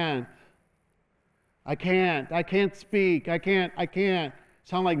speak. I can't.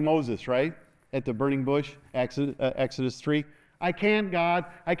 Sound like Moses, right? At the burning bush, Exodus 3. I can't, God.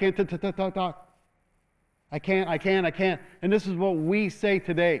 I can't talk. I can't. And this is what we say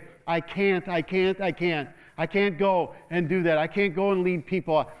today. I can't go and do that. I can't go and lead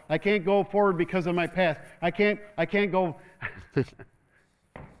people. I can't go forward because of my past. I can't go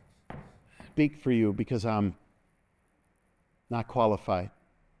speak for you because I'm not qualified.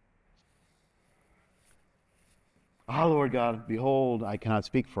 Lord God, behold, I cannot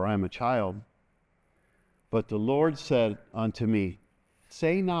speak, for I am a child. But the Lord said unto me,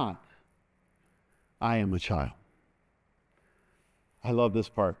 say not, I am a child. I love this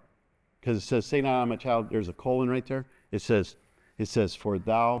part because it says, say not, I'm a child. There's a colon right there. It says, for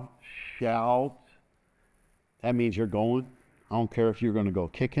thou shalt. That means you're going. I don't care if you're going to go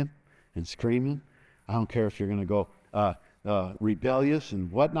kicking and screaming. I don't care if you're going to go rebellious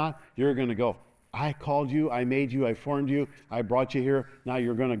and whatnot. You're going to go. I called you. I made you. I formed you. I brought you here. Now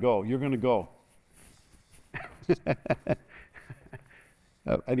you're going to go. You're going to go.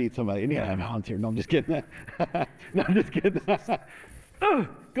 I need somebody. Anytime volunteer. No, I'm just kidding. No, I'm just kidding.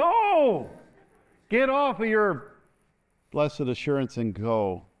 Go! Get off of your blessed assurance and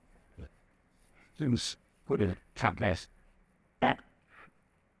go. Put it top mess.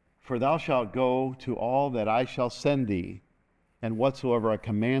 For thou shalt go to all that I shall send thee, and whatsoever I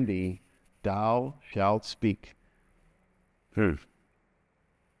command thee, thou shalt speak. Thou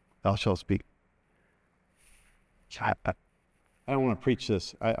shalt speak. I don't want to preach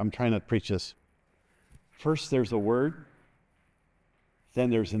this. I'm trying to preach this. First, there's a word. Then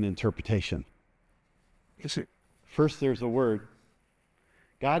there's an interpretation. First, there's a word.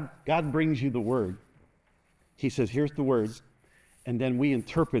 God brings you the word. He says, here's the word. And then we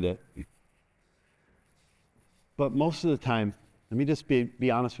interpret it. But most of the time, let me just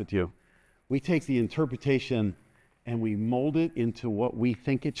be honest with you. We take the interpretation and we mold it into what we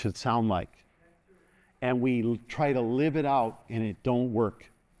think it should sound like. And we try to live it out, and it don't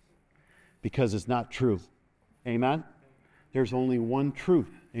work because it's not true. Amen? There's only one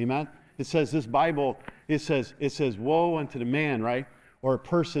truth. Amen? It says this Bible, it says, woe unto the man, right? Or a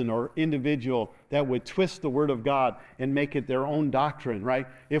person or individual that would twist the word of God and make it their own doctrine, right?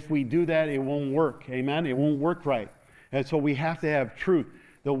 If we do that, it won't work. Amen? It won't work right. And so we have to have truth.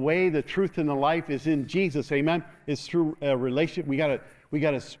 The way, the truth, and the life is in Jesus. Amen? It's through a relationship. We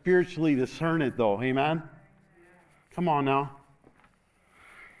got to spiritually discern it, though. Amen? Come on now.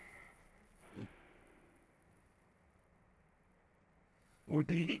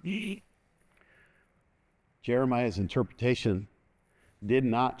 Jeremiah's interpretation did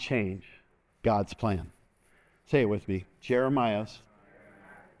not change God's plan. Say it with me. Jeremiah's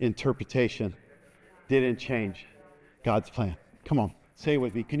interpretation didn't change God's plan. Come on. Say it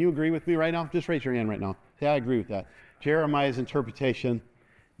with me. Can you agree with me right now? Just raise your hand right now. Say, I agree with that. Jeremiah's interpretation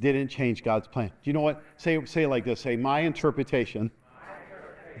didn't change God's plan. Do you know what? Say it like this. Say, my interpretation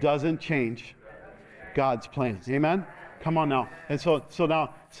doesn't change God's plans. Amen? Come on now. And so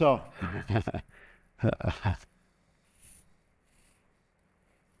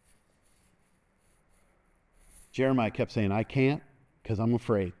Jeremiah kept saying, I can't because I'm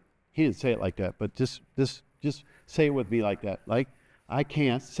afraid. He didn't say it like that, but just say it with me like that. Like, I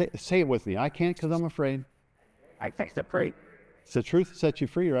can't. Say it with me. I can't because I'm afraid. I think the free. It's the truth that sets you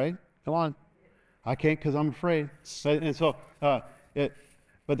free, right? Come on. I can't because I'm afraid.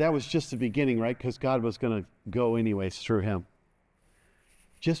 But that was just the beginning, right? Because God was going to go anyways through him.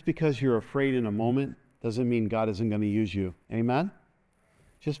 Just because you're afraid in a moment doesn't mean God isn't going to use you. Amen?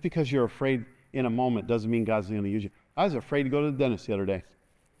 Just because you're afraid in a moment doesn't mean God's going to use you. I was afraid to go to the dentist the other day.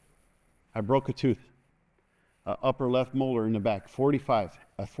 I broke a tooth, upper left molar in the back, 45.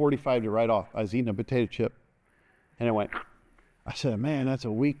 A 45 to write off. I was eating a potato chip, and it went. I said, man, that's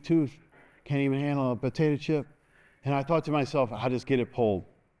a weak tooth. Can't even handle a potato chip. And I thought to myself, I'll just get it pulled.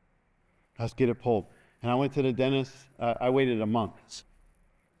 I'll just get it pulled. And I went to the dentist. I waited a month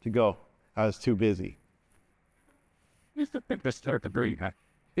to go. I was too busy. Start to breathe.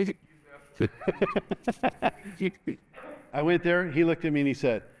 I went there. He looked at me and he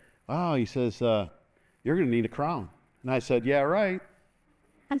said, wow, he says, you're going to need a crown. And I said, yeah, right.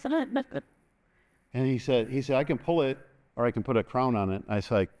 And he said, I can pull it or I can put a crown on it.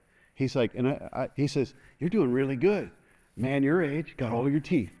 He says, you're doing really good. Man, your age, got all your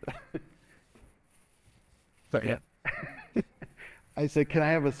teeth. But yeah. I said, can I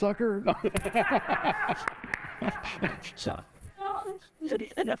have a sucker? No. So.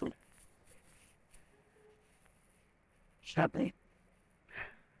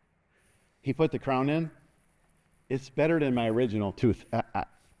 He put the crown in. It's better than my original tooth. I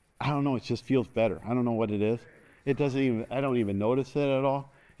don't know. It just feels better. I don't know what it is. It doesn't even. I don't even notice it at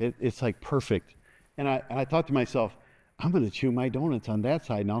all. It's like perfect. And I thought to myself, I'm going to chew my donuts on that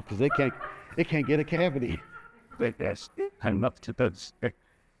side now because it can't get a cavity. But that's I'm up to those.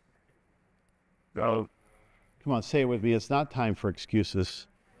 Go. Come on, say it with me. It's not time for excuses.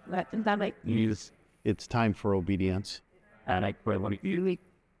 Use. It's time for obedience. And I pray what you.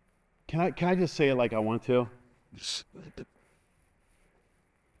 Can I just say it like I want to?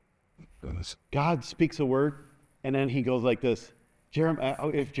 God speaks a word, and then he goes like this.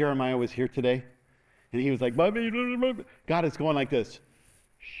 If Jeremiah was here today, and he was like, God is going like this.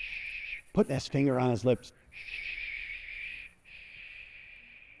 Shh, putting his finger on his lips.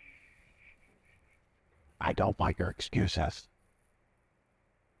 I don't want your excuses.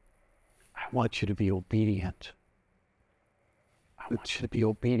 I want you to be obedient. I want you to be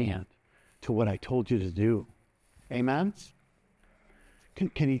obedient to what I told you to do. Amen?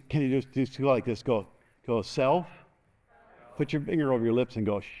 Can you just go like this? Go self. Put your finger over your lips and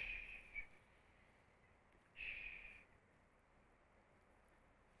go shh.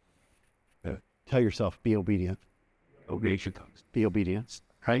 Tell yourself, be obedient. Obedience comes. Be obedient.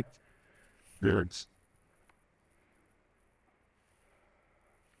 Right? Words.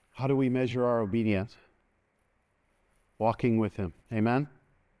 How do we measure our obedience? Walking with him. Amen?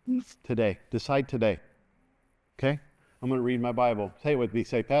 Today. Decide today. Okay? I'm going to read my Bible. Say it with me.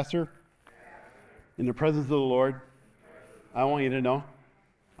 Say, Pastor, in the presence of the Lord, I want you to know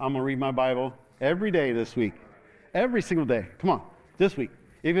I'm going to read my Bible every day this week. Every single day. Come on. This week.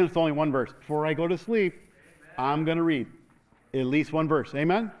 Even if it's only one verse. Before I go to sleep, I'm going to read at least one verse.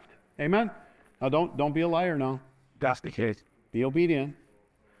 Amen? Amen? Now don't be a liar now. That's the case. Be obedient.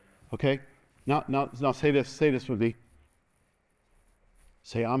 Okay? Now say this with me.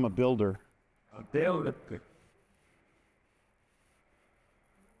 Say, I'm a builder. A builder.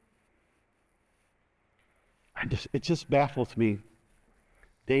 It just baffles me.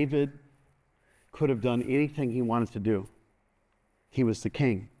 David could have done anything he wanted to do. He was the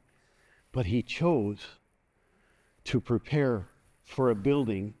king. But he chose to prepare for a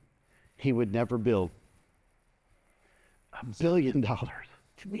building he would never build. $1 billion.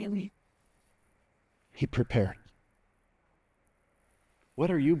 Really? He prepared.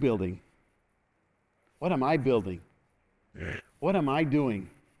 What are you building? What am I building? What am I doing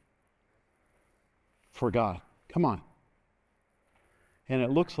for God? Come on. And it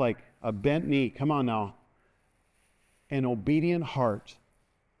looks like a bent knee. Come on now. An obedient heart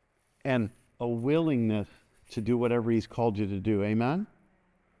and a willingness to do whatever he's called you to do. Amen?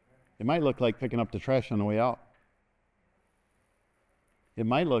 It might look like picking up the trash on the way out. It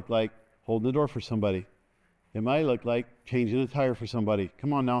might look like holding the door for somebody. It might look like changing a tire for somebody.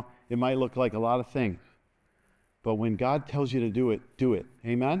 Come on now. It might look like a lot of things. But when God tells you to do it, do it.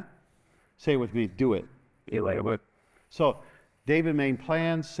 Amen? Say it with me, do it. So David made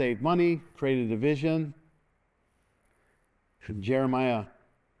plans, saved money, created a vision. Jeremiah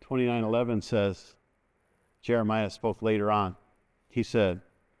 29:11 says, Jeremiah spoke later on. He said,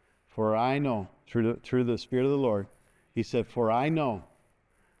 for I know, through the Spirit of the Lord, he said, for I know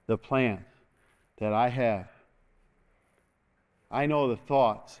the plans that I have. I know the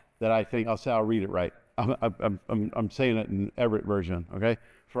thoughts that I think. I'll read it right. I'm saying it in Everett version, okay?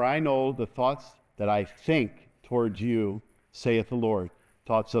 For I know the thoughts that I think towards you, saith the Lord.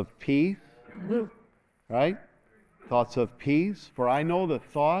 Thoughts of peace, right? Thoughts of peace. For I know the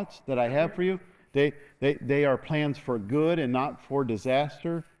thoughts that I have for you. They are plans for good and not for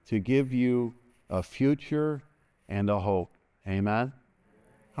disaster, to give you a future and a hope. Amen?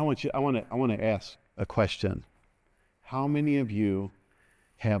 I want to ask a question. How many of you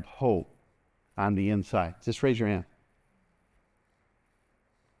have hope on the inside? Just raise your hand.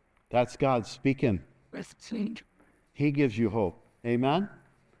 That's God speaking. He gives you hope. Amen?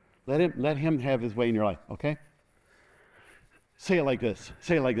 Let him have his way in your life, okay? Say it like this.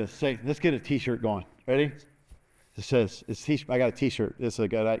 Say it like this. Say, let's get a t-shirt going. Ready? It says, I got a t-shirt. This is a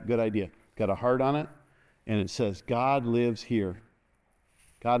good idea. Got a heart on it, and it says, God lives here.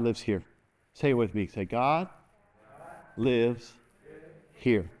 God lives here. Say it with me. Say, God lives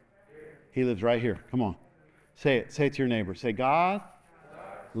here. He lives right here. Come on. Say it. Say it to your neighbor. Say, God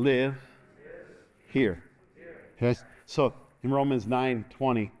lives here. Okay? So in Romans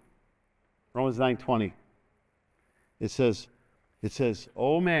 9:20, it says,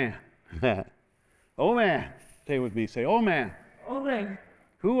 oh man, oh man. Say it with me. Say, oh man. Oh, man.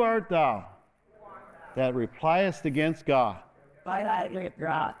 Who art thou that repliest against God? By that great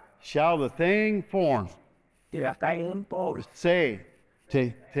God. Shall the thing formed Yeah, I am bold. say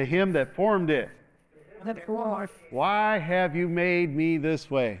to him that formed it, why have you made me this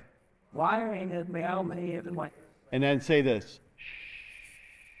way? Why ain't it me out me even way? And then say this,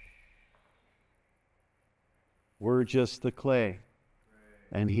 we're just the clay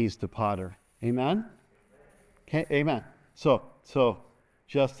and he's the potter. Amen? Okay, amen. So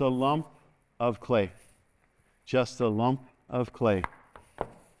just a lump of clay. Just a lump of clay.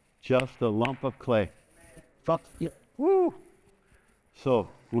 Just a lump of clay. Fuck you. Woo! So,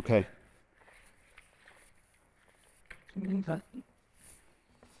 okay.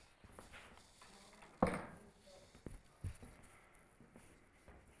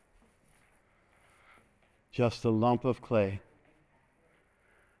 Just a lump of clay.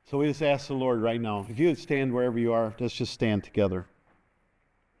 So we just ask the Lord right now, if you would stand wherever you are, let's just stand together.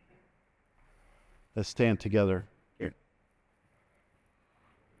 Let's stand together.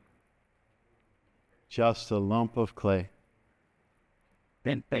 Just a lump of clay.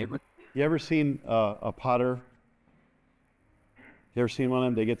 Been favorite. You ever seen a potter? You ever seen one of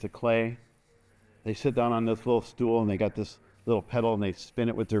them? They get the clay. They sit down on this little stool and they got this little pedal and they spin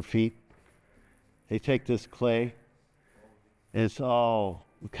it with their feet. They take this clay. And it's all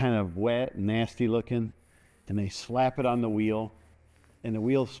kind of wet and nasty looking. And they slap it on the wheel. And the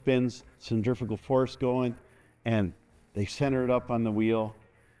wheel spins, centrifugal force going. And they center it up on the wheel.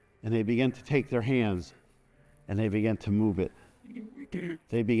 And they begin to take their hands and they begin to move it.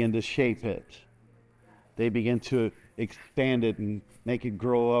 They begin to shape it. They begin to expand it and make it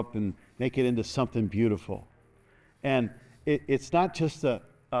grow up and make it into something beautiful. And it's not just a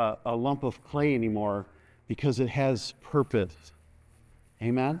lump of clay anymore because it has purpose.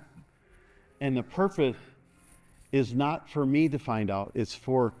 Amen? And the purpose is not for me to find out. It's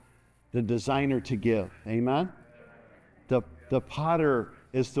for the designer to give. Amen? The potter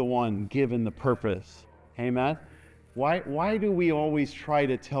is the one given the purpose. Amen? Why do we always try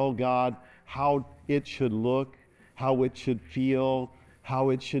to tell God how it should look, how it should feel, how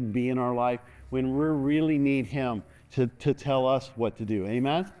it should be in our life, when we really need Him to tell us what to do?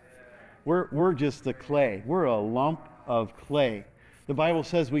 Amen? We're just the clay. We're a lump of clay. The Bible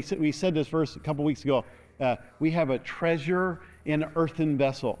says, we said this verse a couple weeks ago, we have a treasure in an earthen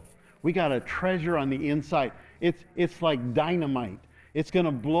vessel. We got a treasure on the inside. It's like dynamite. It's going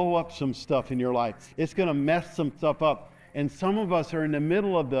to blow up some stuff in your life. It's going to mess some stuff up. And some of us are in the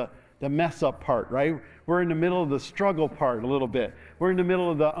middle of the mess up part, right? We're in the middle of the struggle part a little bit. We're in the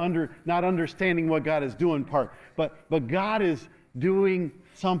middle of the not understanding what God is doing part. But God is doing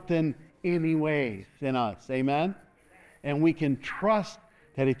something anyways in us. Amen? And we can trust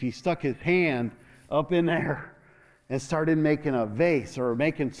that if He stuck His hand up in there and started making a vase or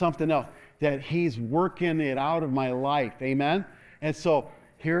making something else, that He's working it out of my life. Amen? And so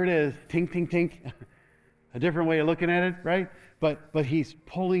here it is, tink, tink, tink. A different way of looking at it, right? But He's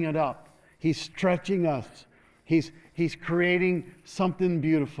pulling it up. He's stretching us. He's creating something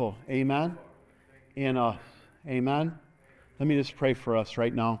beautiful. Amen? In us. Amen? Let me just pray for us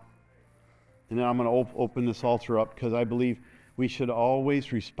right now. And then I'm going to open this altar up because I believe we should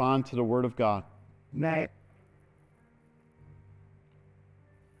always respond to the Word of God. Nay.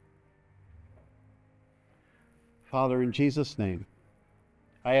 Father, in Jesus' name,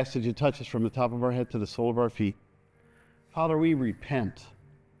 I ask that You touch us from the top of our head to the sole of our feet. Father, we repent.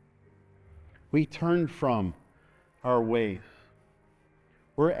 We turn from our ways.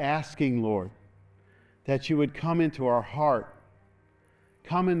 We're asking, Lord, that You would come into our heart.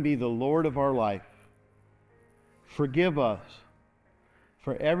 Come and be the Lord of our life. Forgive us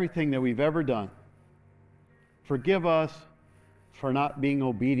for everything that we've ever done Forgive us for not being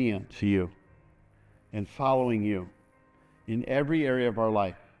obedient to you and following you in every area of our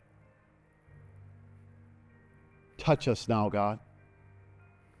life. Touch us now, God.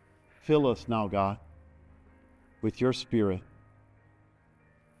 Fill us now, God, with your Spirit.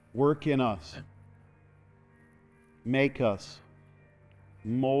 Work in us. Make us.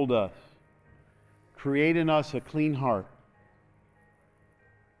 Mold us. Create in us a clean heart.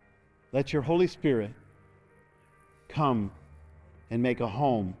 Let your Holy Spirit come and make a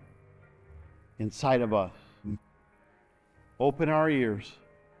home inside of us. Open our ears.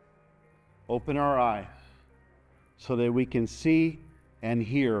 Open our eyes so that we can see and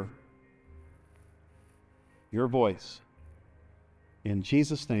hear your voice. In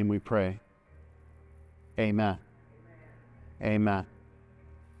Jesus' name we pray. Amen. Amen.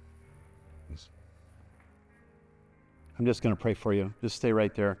 I'm just going to pray for you. Just stay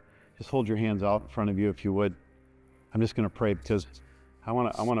right there. Just hold your hands out in front of you if you would. I'm just going to pray because I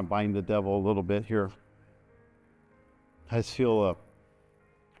want to bind the devil a little bit here. I just feel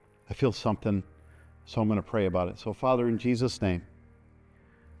something, so I'm going to pray about it. So Father, in Jesus' name,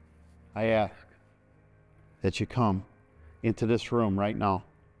 I ask that you come into this room right now.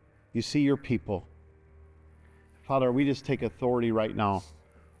 You see your people. Father, we just take authority right now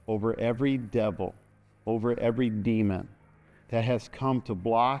over every devil, over every demon that has come to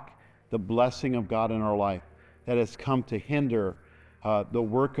block the blessing of God in our life, that has come to hinder the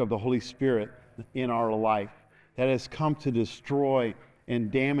work of the Holy Spirit in our life, that has come to destroy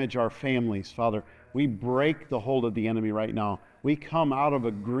and damage our families. Father, we break the hold of the enemy right now. We come out of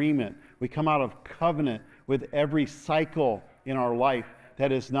agreement. We come out of covenant with every cycle in our life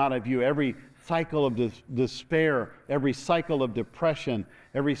that is not of you, every cycle of despair, every cycle of depression,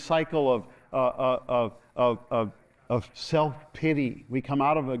 every cycle of self-pity. We come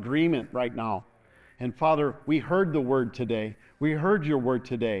out of agreement right now. And Father, we heard the word today. We heard your word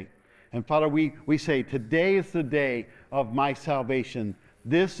today. And Father, we say, today is the day of my salvation.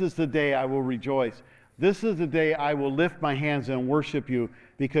 This is the day I will rejoice. This is the day I will lift my hands and worship you,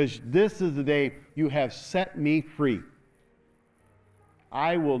 because this is the day you have set me free.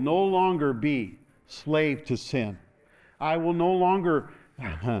 I will no longer be slave to sin. I will no longer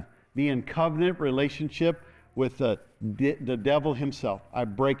be in covenant relationship with the devil himself. I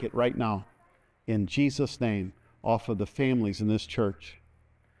break it right now in Jesus' name off of the families in this church.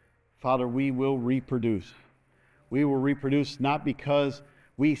 Father, we will reproduce. We will reproduce not because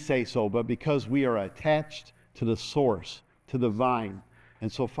we say so, but because we are attached to the source, to the vine.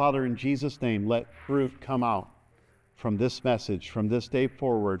 And so, Father, in Jesus' name, let fruit come out from this message, from this day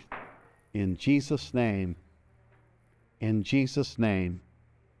forward. In Jesus' name,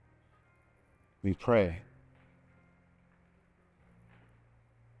 we pray.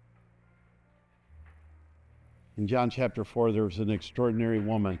 In John chapter 4, there was an extraordinary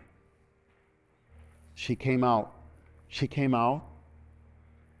woman. She came out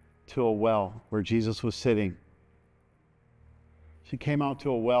to a well where Jesus was sitting. She came out to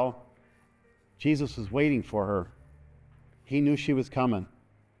a well. Jesus was waiting for her. He knew she was coming.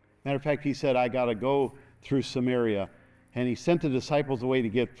 Matter of fact, he said, I got to go through Samaria. And he sent the disciples away to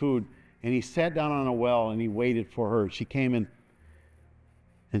get food. And he sat down on a well and he waited for her. She came in,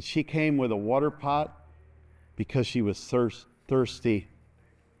 and she came with a water pot because she was thirsty.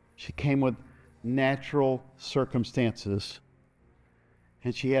 She came with natural circumstances.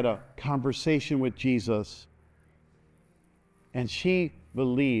 And she had a conversation with Jesus. And she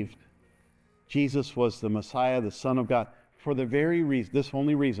believed Jesus was the Messiah, the Son of God, for the very reason, this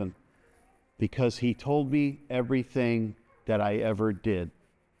only reason, because he told me everything that I ever did.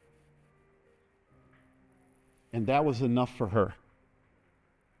 And that was enough for her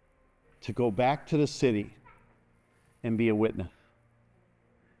to go back to the city and be a witness.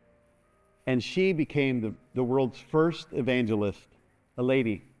 And she became the world's first evangelist, a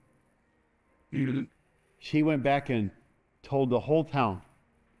lady. She went back and told the whole town,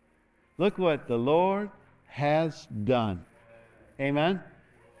 look what the Lord has done. Amen?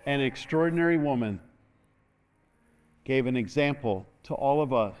 An extraordinary woman gave an example to all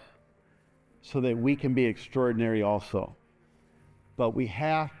of us so that we can be extraordinary also. But we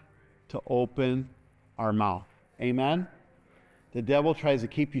have to open our mouth. Amen? The devil tries to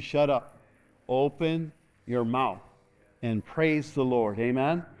keep you shut up. Open your mouth and praise the Lord.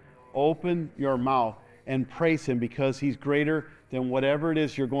 Amen? Open your mouth and praise him, because he's greater than whatever it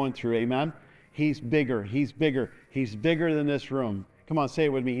is you're going through. Amen? He's bigger. He's bigger. He's bigger than this room. Come on, say it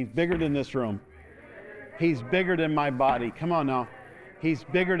with me. He's bigger than this room. He's bigger than my body. Come on now. He's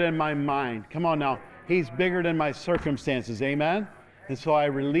bigger than my mind. Come on now. He's bigger than my circumstances. Amen? And so I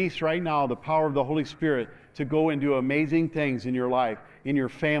release right now the power of the Holy Spirit to go and do amazing things in your life, in your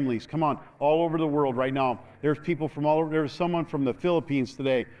families. Come on, all over the world right now. There's people from all over. There's someone from the Philippines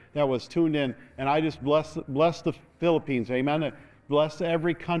today that was tuned in, and I just bless the Philippines. Amen. Bless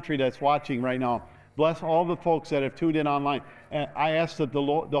every country that's watching right now. Bless all the folks that have tuned in online. And I ask that the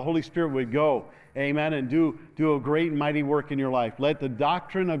Holy Spirit would go, amen, and do a great and mighty work in your life. Let the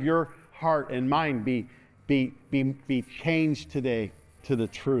doctrine of your heart and mind be changed today to the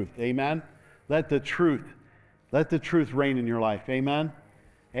truth. Amen. Let the truth reign in your life. Amen.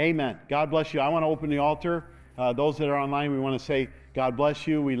 Amen. God bless you. I want to open the altar. Those that are online, we want to say, God bless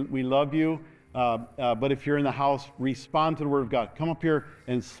you. We love you. But if you're in the house, respond to the Word of God. Come up here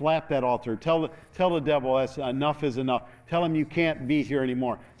and slap that altar. Tell the devil that's enough is enough. Tell him you can't be here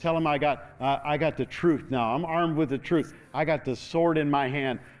anymore. Tell him I got the truth now. I'm armed with the truth. I got the sword in my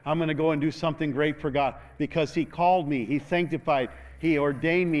hand. I'm going to go and do something great for God because He called me. He sanctified. He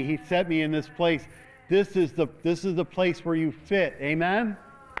ordained me. He set me in this place. This is the place where you fit. Amen.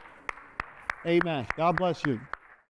 Amen. God bless you.